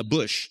ball in a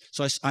bush.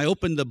 So I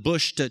opened the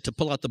bush to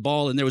pull out the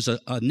ball, and there was a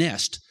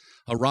nest,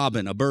 a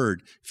robin, a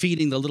bird,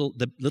 feeding the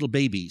little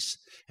babies.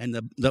 And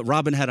the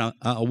robin had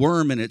a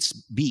worm in its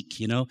beak,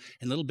 and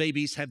little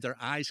babies have their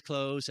eyes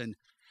closed and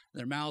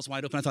their mouths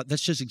wide open. I thought,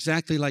 that's just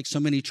exactly like so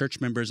many church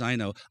members I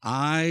know.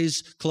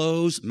 Eyes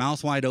closed,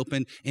 mouth wide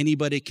open.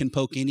 Anybody can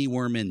poke any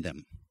worm in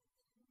them.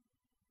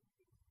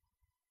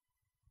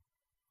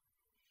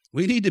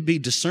 We need to be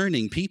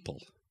discerning people.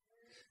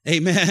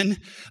 Amen.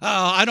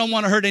 I don't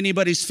want to hurt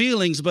anybody's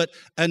feelings, but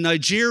a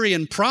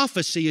Nigerian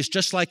prophecy is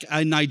just like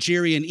a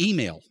Nigerian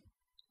email.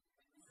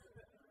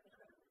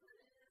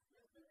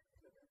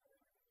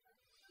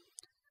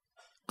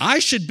 I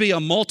should be a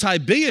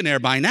multi-billionaire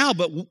by now,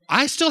 but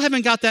I still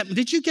haven't got that.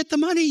 Did you get the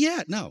money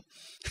yet? No.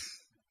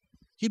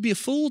 You'd be a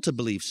fool to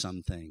believe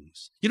some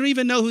things. You don't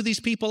even know who these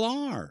people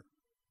are.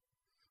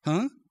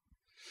 Huh?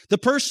 The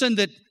person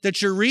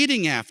that you're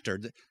reading after,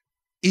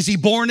 is he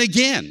born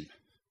again?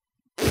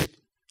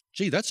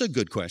 Gee, that's a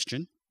good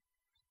question.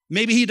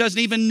 Maybe he doesn't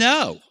even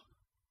know.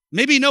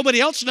 Maybe nobody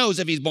else knows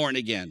if he's born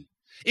again.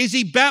 Is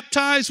he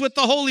baptized with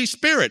the Holy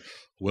Spirit?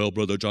 Well,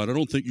 Brother John, I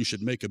don't think you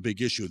should make a big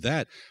issue of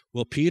that.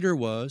 Well, Peter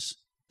was,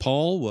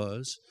 Paul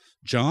was,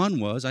 John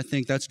was. I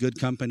think that's good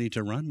company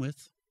to run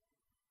with.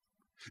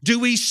 Do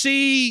we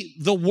see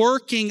the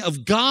working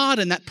of God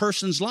in that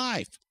person's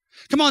life?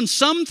 Come on,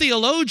 some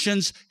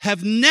theologians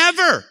have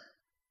never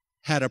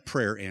had a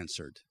prayer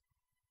answered.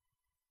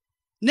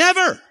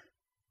 Never.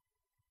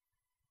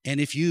 And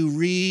if you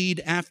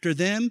read after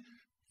them,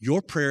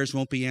 your prayers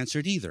won't be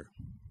answered either.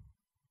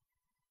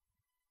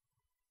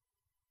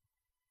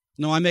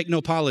 No, I make no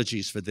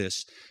apologies for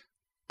this.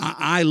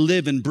 I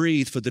live and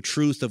breathe for the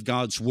truth of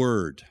God's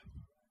word.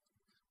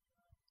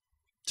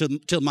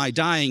 Till my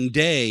dying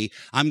day,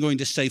 I'm going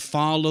to say,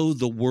 follow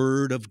the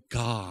word of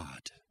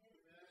God.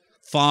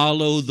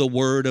 Follow the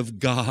word of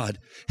God.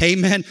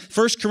 Amen.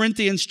 1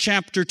 Corinthians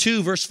chapter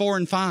 2, verse 4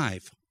 and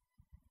 5.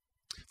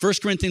 1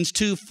 Corinthians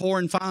 2, 4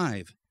 and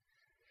 5.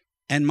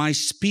 And my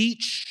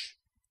speech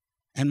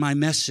and my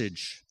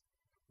message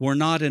were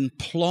not in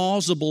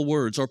plausible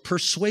words or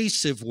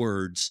persuasive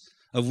words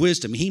of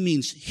wisdom. He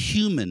means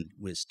human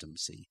wisdom,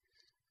 see.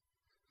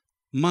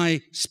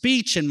 My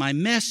speech and my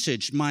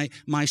message, my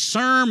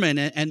sermon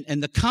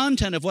and the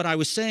content of what I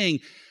was saying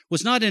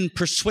was not in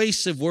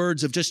persuasive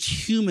words of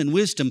just human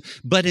wisdom,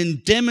 but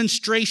in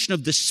demonstration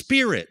of the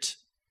Spirit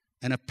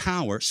and of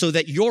power, so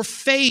that your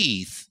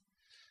faith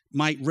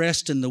might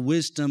rest in the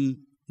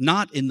wisdom,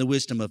 not in the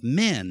wisdom of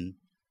men,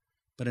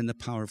 but in the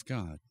power of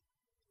God.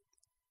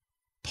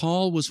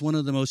 Paul was one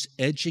of the most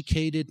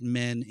educated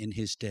men in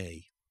his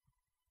day.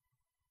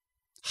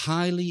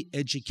 Highly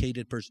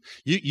educated person.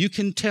 You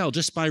can tell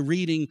just by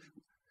reading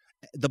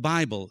the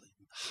Bible,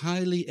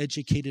 highly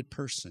educated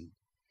person.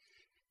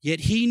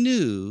 Yet he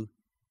knew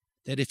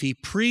that if he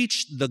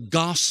preached the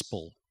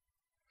gospel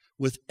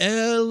with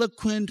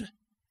eloquent,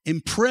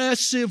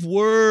 impressive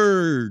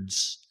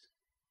words,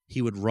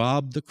 he would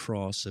rob the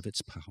cross of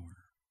its power.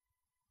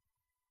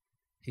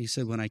 He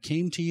said, when I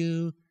came to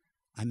you,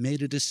 I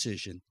made a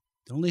decision.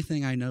 The only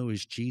thing I know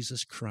is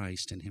Jesus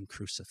Christ and Him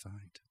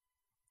crucified.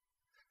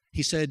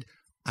 He said,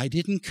 I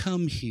didn't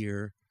come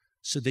here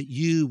so that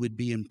you would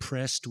be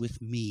impressed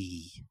with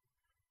me,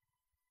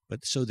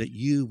 but so that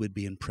you would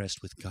be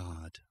impressed with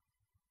God.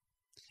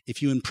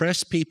 If you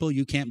impress people,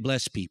 you can't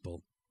bless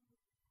people.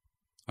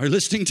 Are you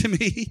listening to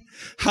me?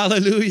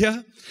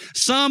 Hallelujah.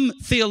 Some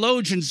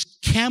theologians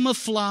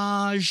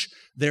camouflage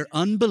their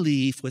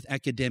unbelief with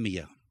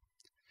academia.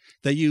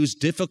 They use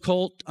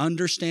difficult,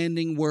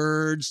 understanding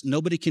words.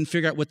 Nobody can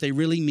figure out what they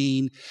really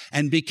mean.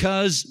 And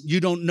because you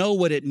don't know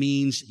what it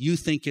means, you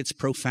think it's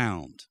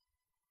profound.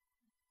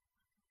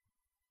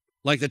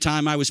 Like the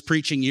time I was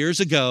preaching years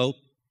ago,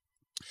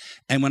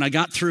 and when I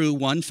got through,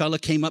 one fella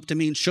came up to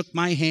me and shook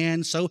my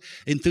hand so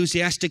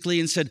enthusiastically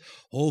and said,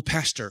 "Oh,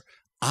 Pastor,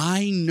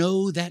 I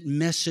know that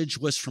message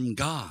was from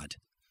God.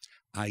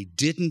 I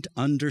didn't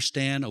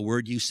understand a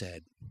word you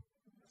said."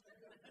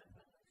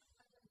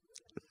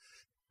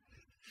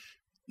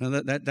 No,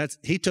 that's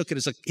he took it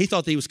as he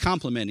thought that he was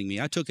complimenting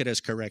me. I took it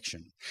as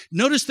correction.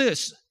 Notice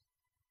this.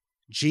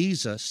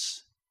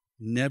 Jesus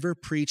never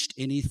preached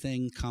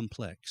anything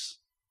complex.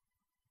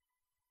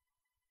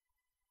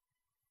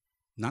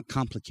 Not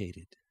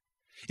complicated.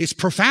 It's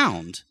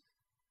profound,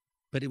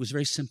 but it was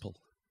very simple.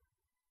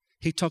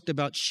 He talked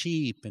about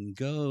sheep and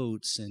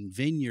goats and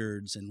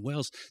vineyards and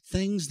wells,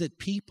 things that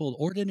people,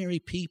 ordinary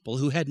people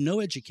who had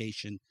no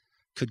education,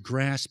 could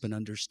grasp and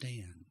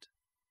understand.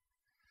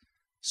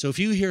 So if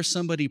you hear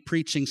somebody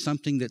preaching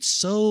something that's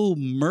so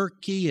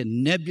murky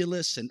and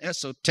nebulous and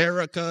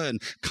esoterica and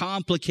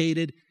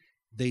complicated,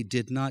 they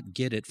did not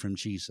get it from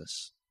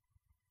Jesus.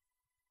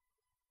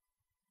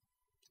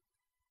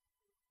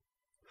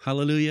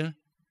 Hallelujah.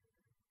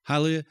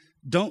 Hallelujah.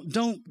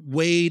 Don't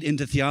wade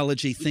into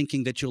theology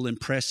thinking that you'll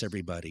impress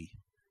everybody.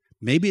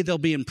 Maybe they'll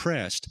be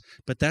impressed,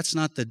 but that's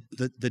not the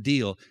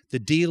deal. The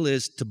deal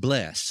is to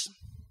bless.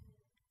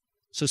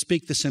 So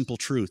speak the simple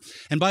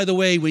truth. And by the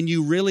way, when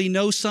you really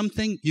know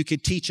something, you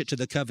could teach it to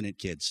the covenant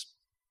kids.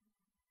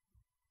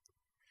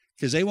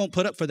 Because they won't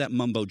put up for that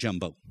mumbo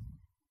jumbo.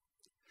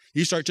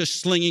 You start just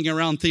slinging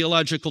around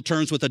theological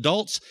terms with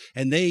adults,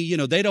 and they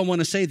don't want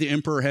to say the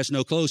emperor has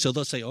no clothes, so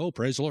they'll say, oh,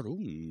 praise the Lord,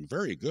 ooh,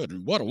 very good,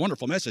 and what a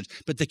wonderful message.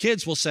 But the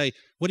kids will say,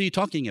 what are you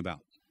talking about?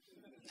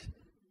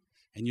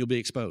 And you'll be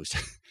exposed.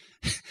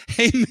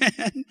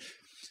 Amen.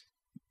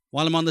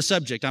 While I'm on the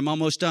subject, I'm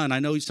almost done. I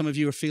know some of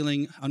you are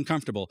feeling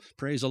uncomfortable.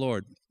 Praise the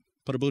Lord.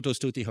 Parabutos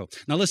tutiho.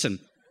 Now listen.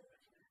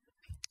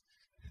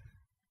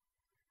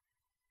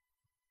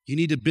 You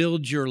need to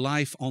build your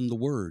life on the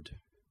Word.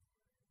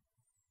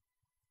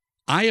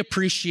 I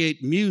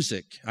appreciate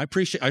music. I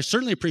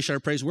certainly appreciate our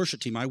praise and worship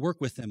team. I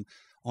work with them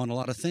on a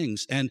lot of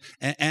things, and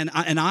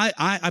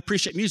I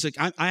appreciate music.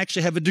 I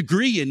actually have a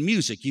degree in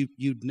music.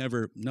 You'd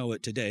never know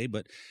it today,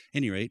 but at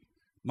any rate,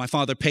 my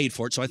father paid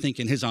for it, so I think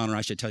in his honor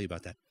I should tell you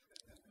about that.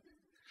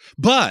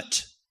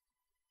 But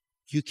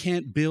you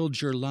can't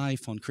build your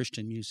life on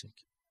Christian music.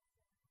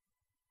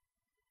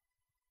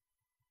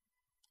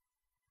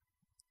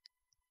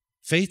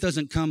 Faith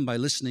doesn't come by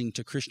listening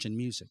to Christian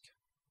music.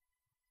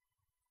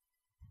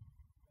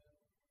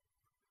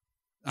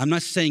 I'm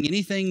not saying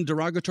anything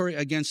derogatory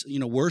against,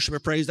 worship or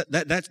praise.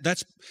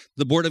 That's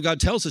the Word of God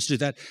tells us to do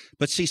that.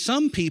 But see,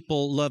 some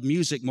people love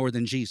music more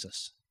than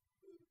Jesus.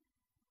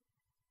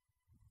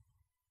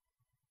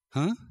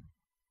 Huh?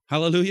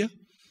 Hallelujah.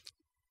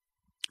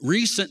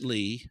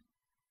 Recently,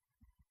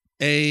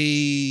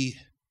 a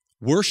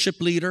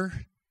worship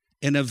leader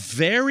in a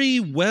very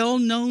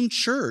well-known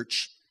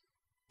church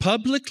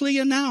publicly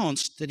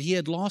announced that he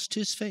had lost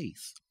his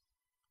faith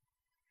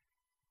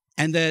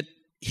and that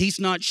he's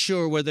not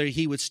sure whether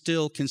he would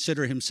still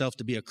consider himself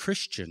to be a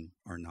Christian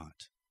or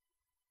not.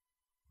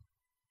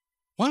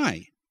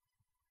 Why?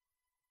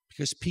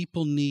 Because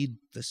people need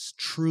this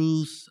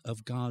truth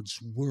of God's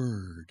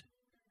Word.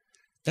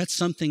 That's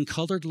something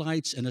colored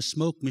lights and a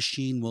smoke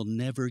machine will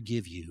never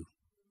give you.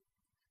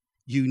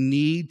 You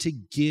need to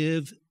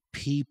give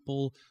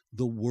people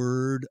the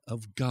Word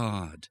of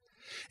God.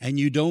 And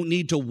you don't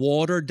need to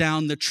water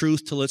down the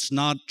truth till it's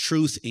not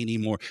truth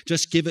anymore.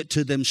 Just give it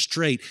to them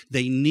straight.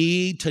 They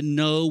need to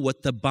know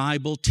what the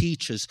Bible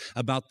teaches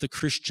about the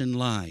Christian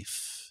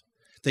life.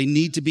 They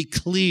need to be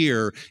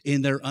clear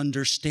in their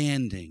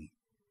understanding.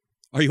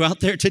 Are you out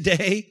there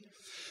today?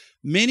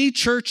 Many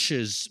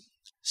churches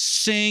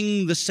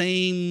sing the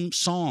same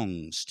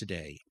songs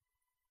today.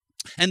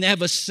 And they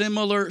have a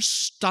similar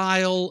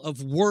style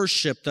of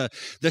worship.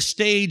 The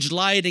stage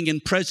lighting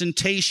and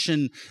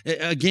presentation,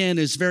 again,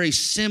 is very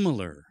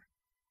similar.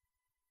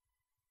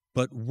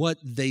 But what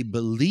they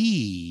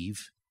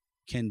believe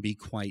can be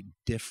quite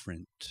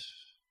different.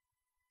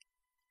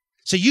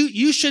 So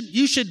you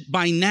should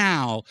by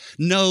now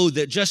know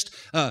that just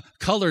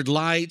colored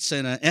lights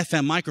and an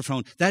FM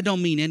microphone, that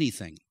don't mean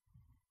anything.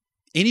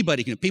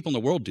 Anybody can, people in the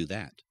world do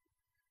that.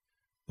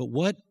 But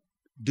what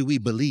do we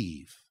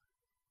believe?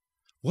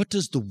 What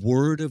does the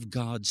Word of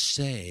God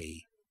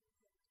say?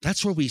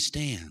 That's where we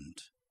stand.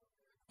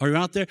 Are you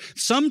out there?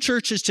 Some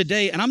churches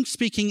today, and I'm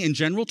speaking in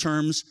general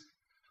terms,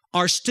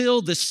 are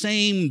still the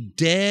same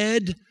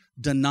dead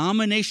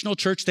denominational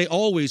church they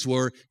always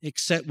were,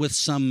 except with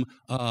some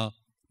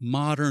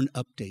modern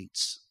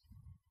updates.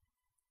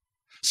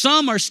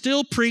 Some are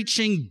still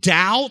preaching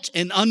doubt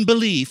and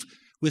unbelief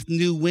with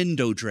new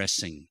window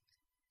dressing.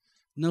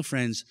 No,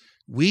 friends.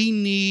 We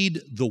need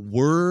the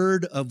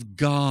Word of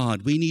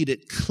God. We need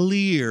it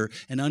clear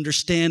and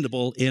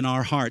understandable in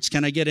our hearts.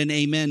 Can I get an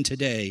amen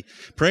today?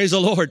 Praise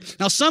the Lord.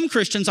 Now, some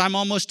Christians, I'm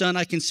almost done.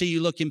 I can see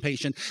you look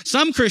impatient.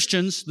 Some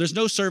Christians, there's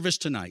no service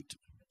tonight.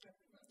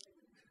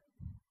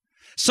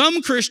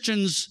 Some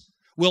Christians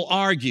will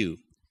argue,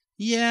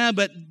 yeah,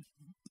 but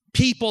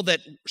people that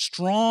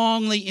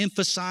strongly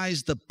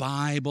emphasize the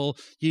Bible,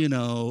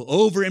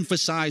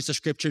 overemphasize the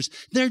Scriptures,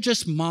 they're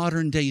just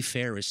modern day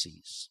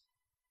Pharisees.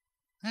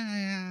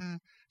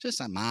 Just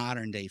a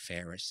modern day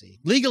Pharisee,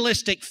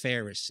 legalistic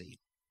Pharisee.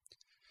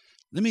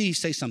 Let me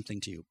say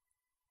something to you.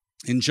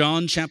 In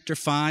John chapter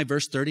 5,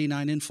 verse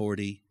 39 and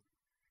 40,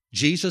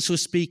 Jesus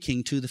was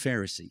speaking to the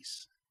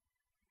Pharisees.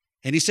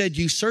 And he said,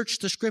 you search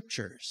the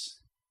scriptures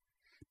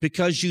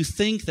because you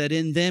think that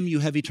in them you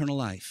have eternal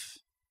life.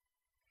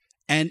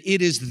 And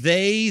it is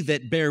they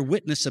that bear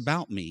witness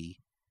about me,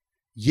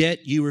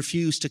 yet you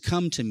refuse to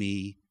come to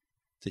me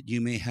that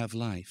you may have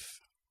life.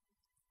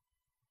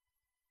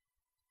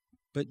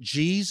 But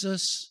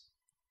Jesus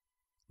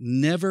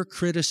never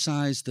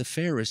criticized the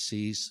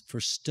Pharisees for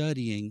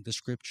studying the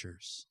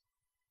scriptures.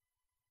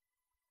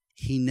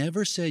 He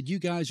never said, you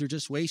guys are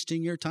just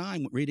wasting your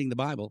time reading the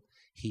Bible.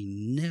 He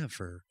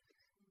never,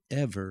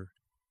 ever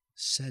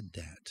said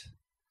that.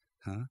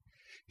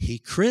 He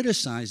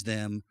criticized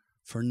them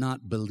for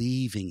not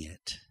believing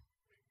it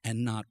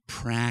and not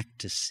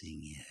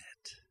practicing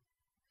it.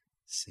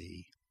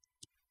 See?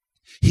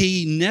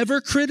 He never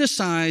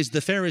criticized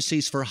the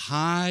Pharisees for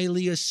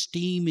highly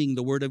esteeming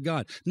the Word of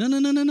God.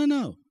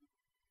 No.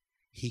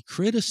 He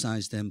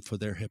criticized them for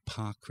their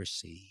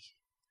hypocrisy.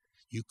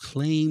 You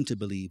claim to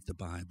believe the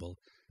Bible,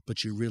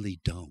 but you really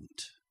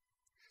don't.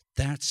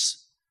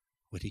 That's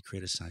what he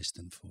criticized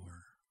them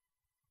for.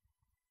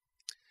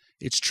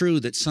 It's true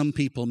that some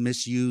people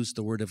misuse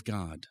the Word of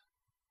God.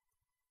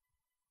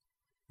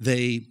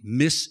 They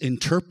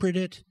misinterpret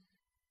it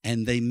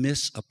and they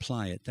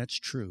misapply it. That's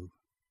true.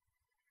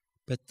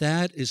 But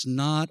that is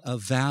not a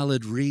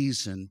valid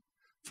reason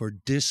for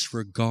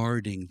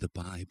disregarding the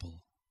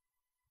Bible.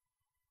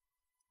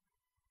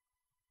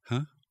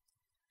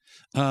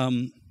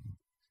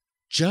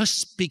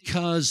 Just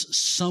because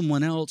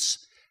someone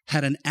else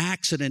had an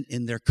accident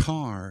in their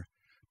car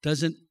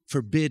doesn't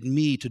forbid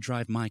me to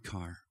drive my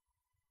car.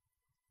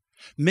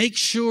 Make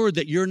sure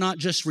that you're not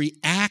just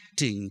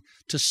reacting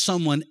to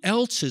someone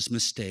else's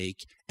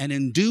mistake and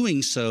in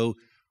doing so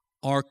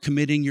are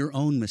committing your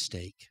own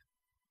mistake.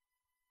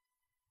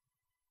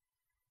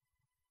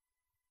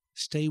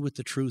 Stay with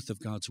the truth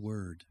of God's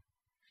Word,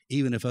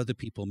 even if other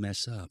people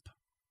mess up.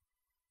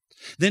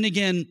 Then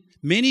again,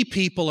 many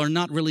people are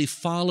not really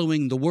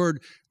following the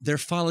Word. They're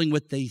following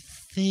what they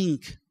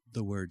think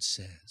the Word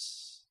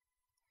says.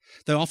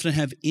 They often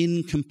have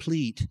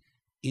incomplete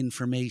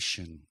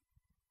information.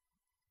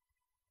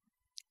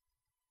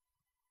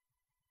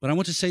 But I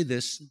want to say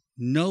this,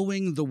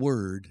 knowing the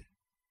Word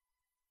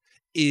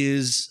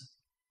is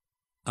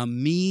a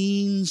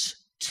means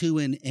to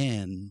an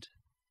end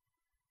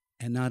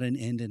and not an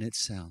end in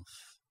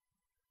itself.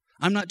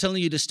 I'm not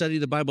telling you to study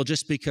the Bible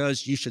just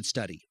because you should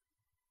study.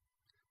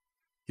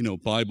 You know,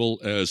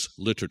 Bible as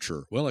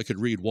literature. Well, I could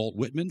read Walt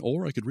Whitman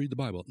or I could read the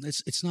Bible.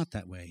 It's not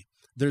that way.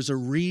 There's a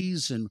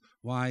reason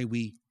why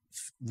we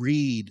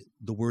read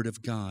the Word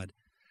of God.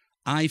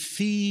 I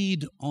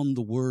feed on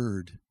the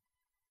Word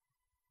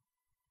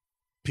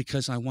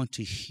because I want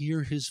to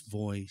hear His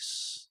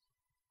voice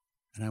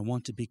and I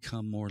want to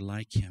become more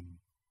like Him.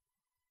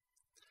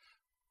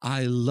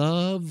 I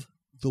love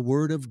the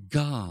Word of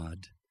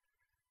God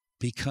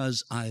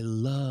because I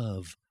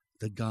love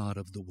the God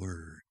of the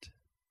Word.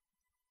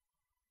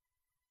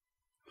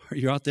 Are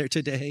you out there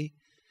today?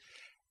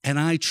 And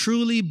I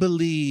truly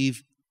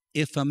believe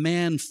if a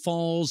man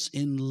falls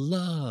in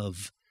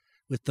love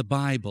with the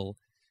Bible,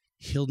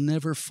 he'll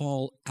never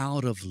fall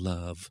out of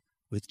love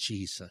with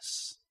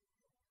Jesus.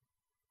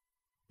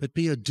 But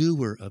be a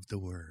doer of the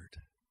Word,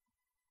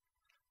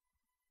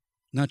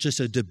 not just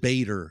a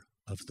debater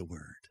of the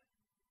Word.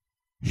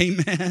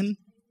 Amen?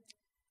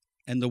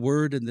 And the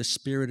Word and the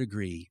Spirit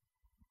agree.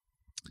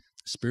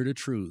 The Spirit of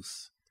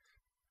truth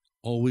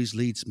always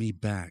leads me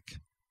back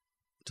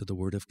to the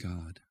Word of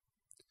God.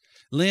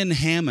 Lynn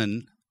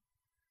Hammond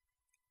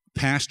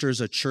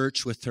pastors a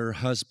church with her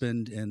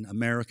husband in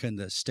America in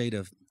the state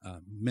of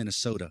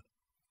Minnesota.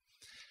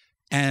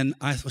 And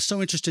I was so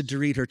interested to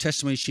read her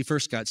testimony. She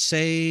first got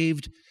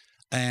saved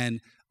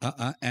and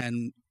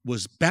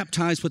was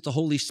baptized with the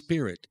Holy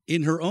Spirit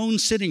in her own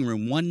sitting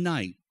room one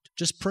night,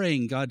 just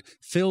praying. God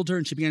filled her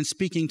and she began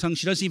speaking in tongues.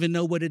 She doesn't even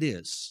know what it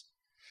is.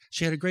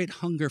 She had a great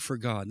hunger for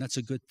God, and that's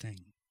a good thing.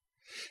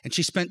 And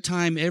she spent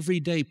time every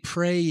day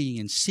praying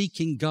and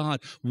seeking God,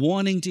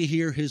 wanting to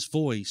hear His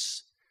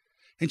voice.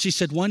 And she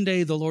said one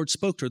day the Lord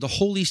spoke to her. The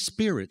Holy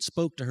Spirit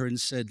spoke to her and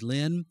said,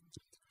 Lynn,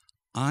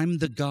 I'm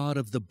the God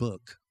of the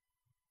book.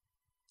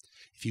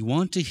 If you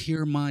want to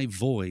hear my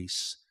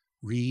voice,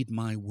 read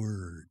my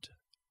word.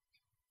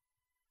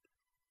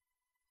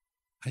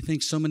 I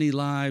think so many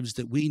lives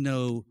that we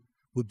know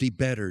would be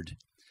bettered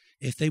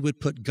if they would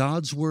put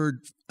God's word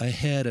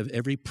ahead of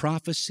every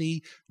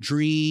prophecy,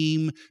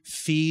 dream,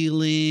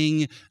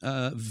 feeling,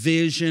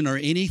 vision, or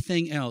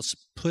anything else.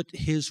 Put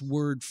His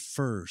word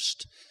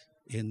first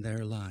in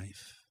their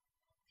life.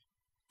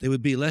 They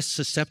would be less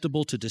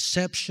susceptible to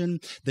deception.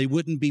 They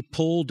wouldn't be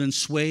pulled and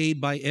swayed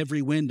by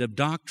every wind of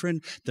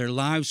doctrine. Their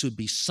lives would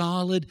be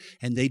solid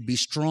and they'd be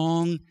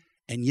strong.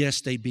 And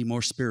yes, they'd be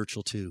more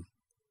spiritual too.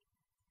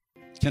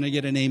 Can I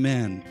get an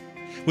amen?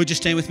 Would you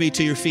stand with me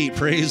to your feet?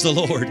 Praise the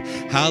Lord.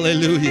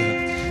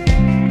 Hallelujah.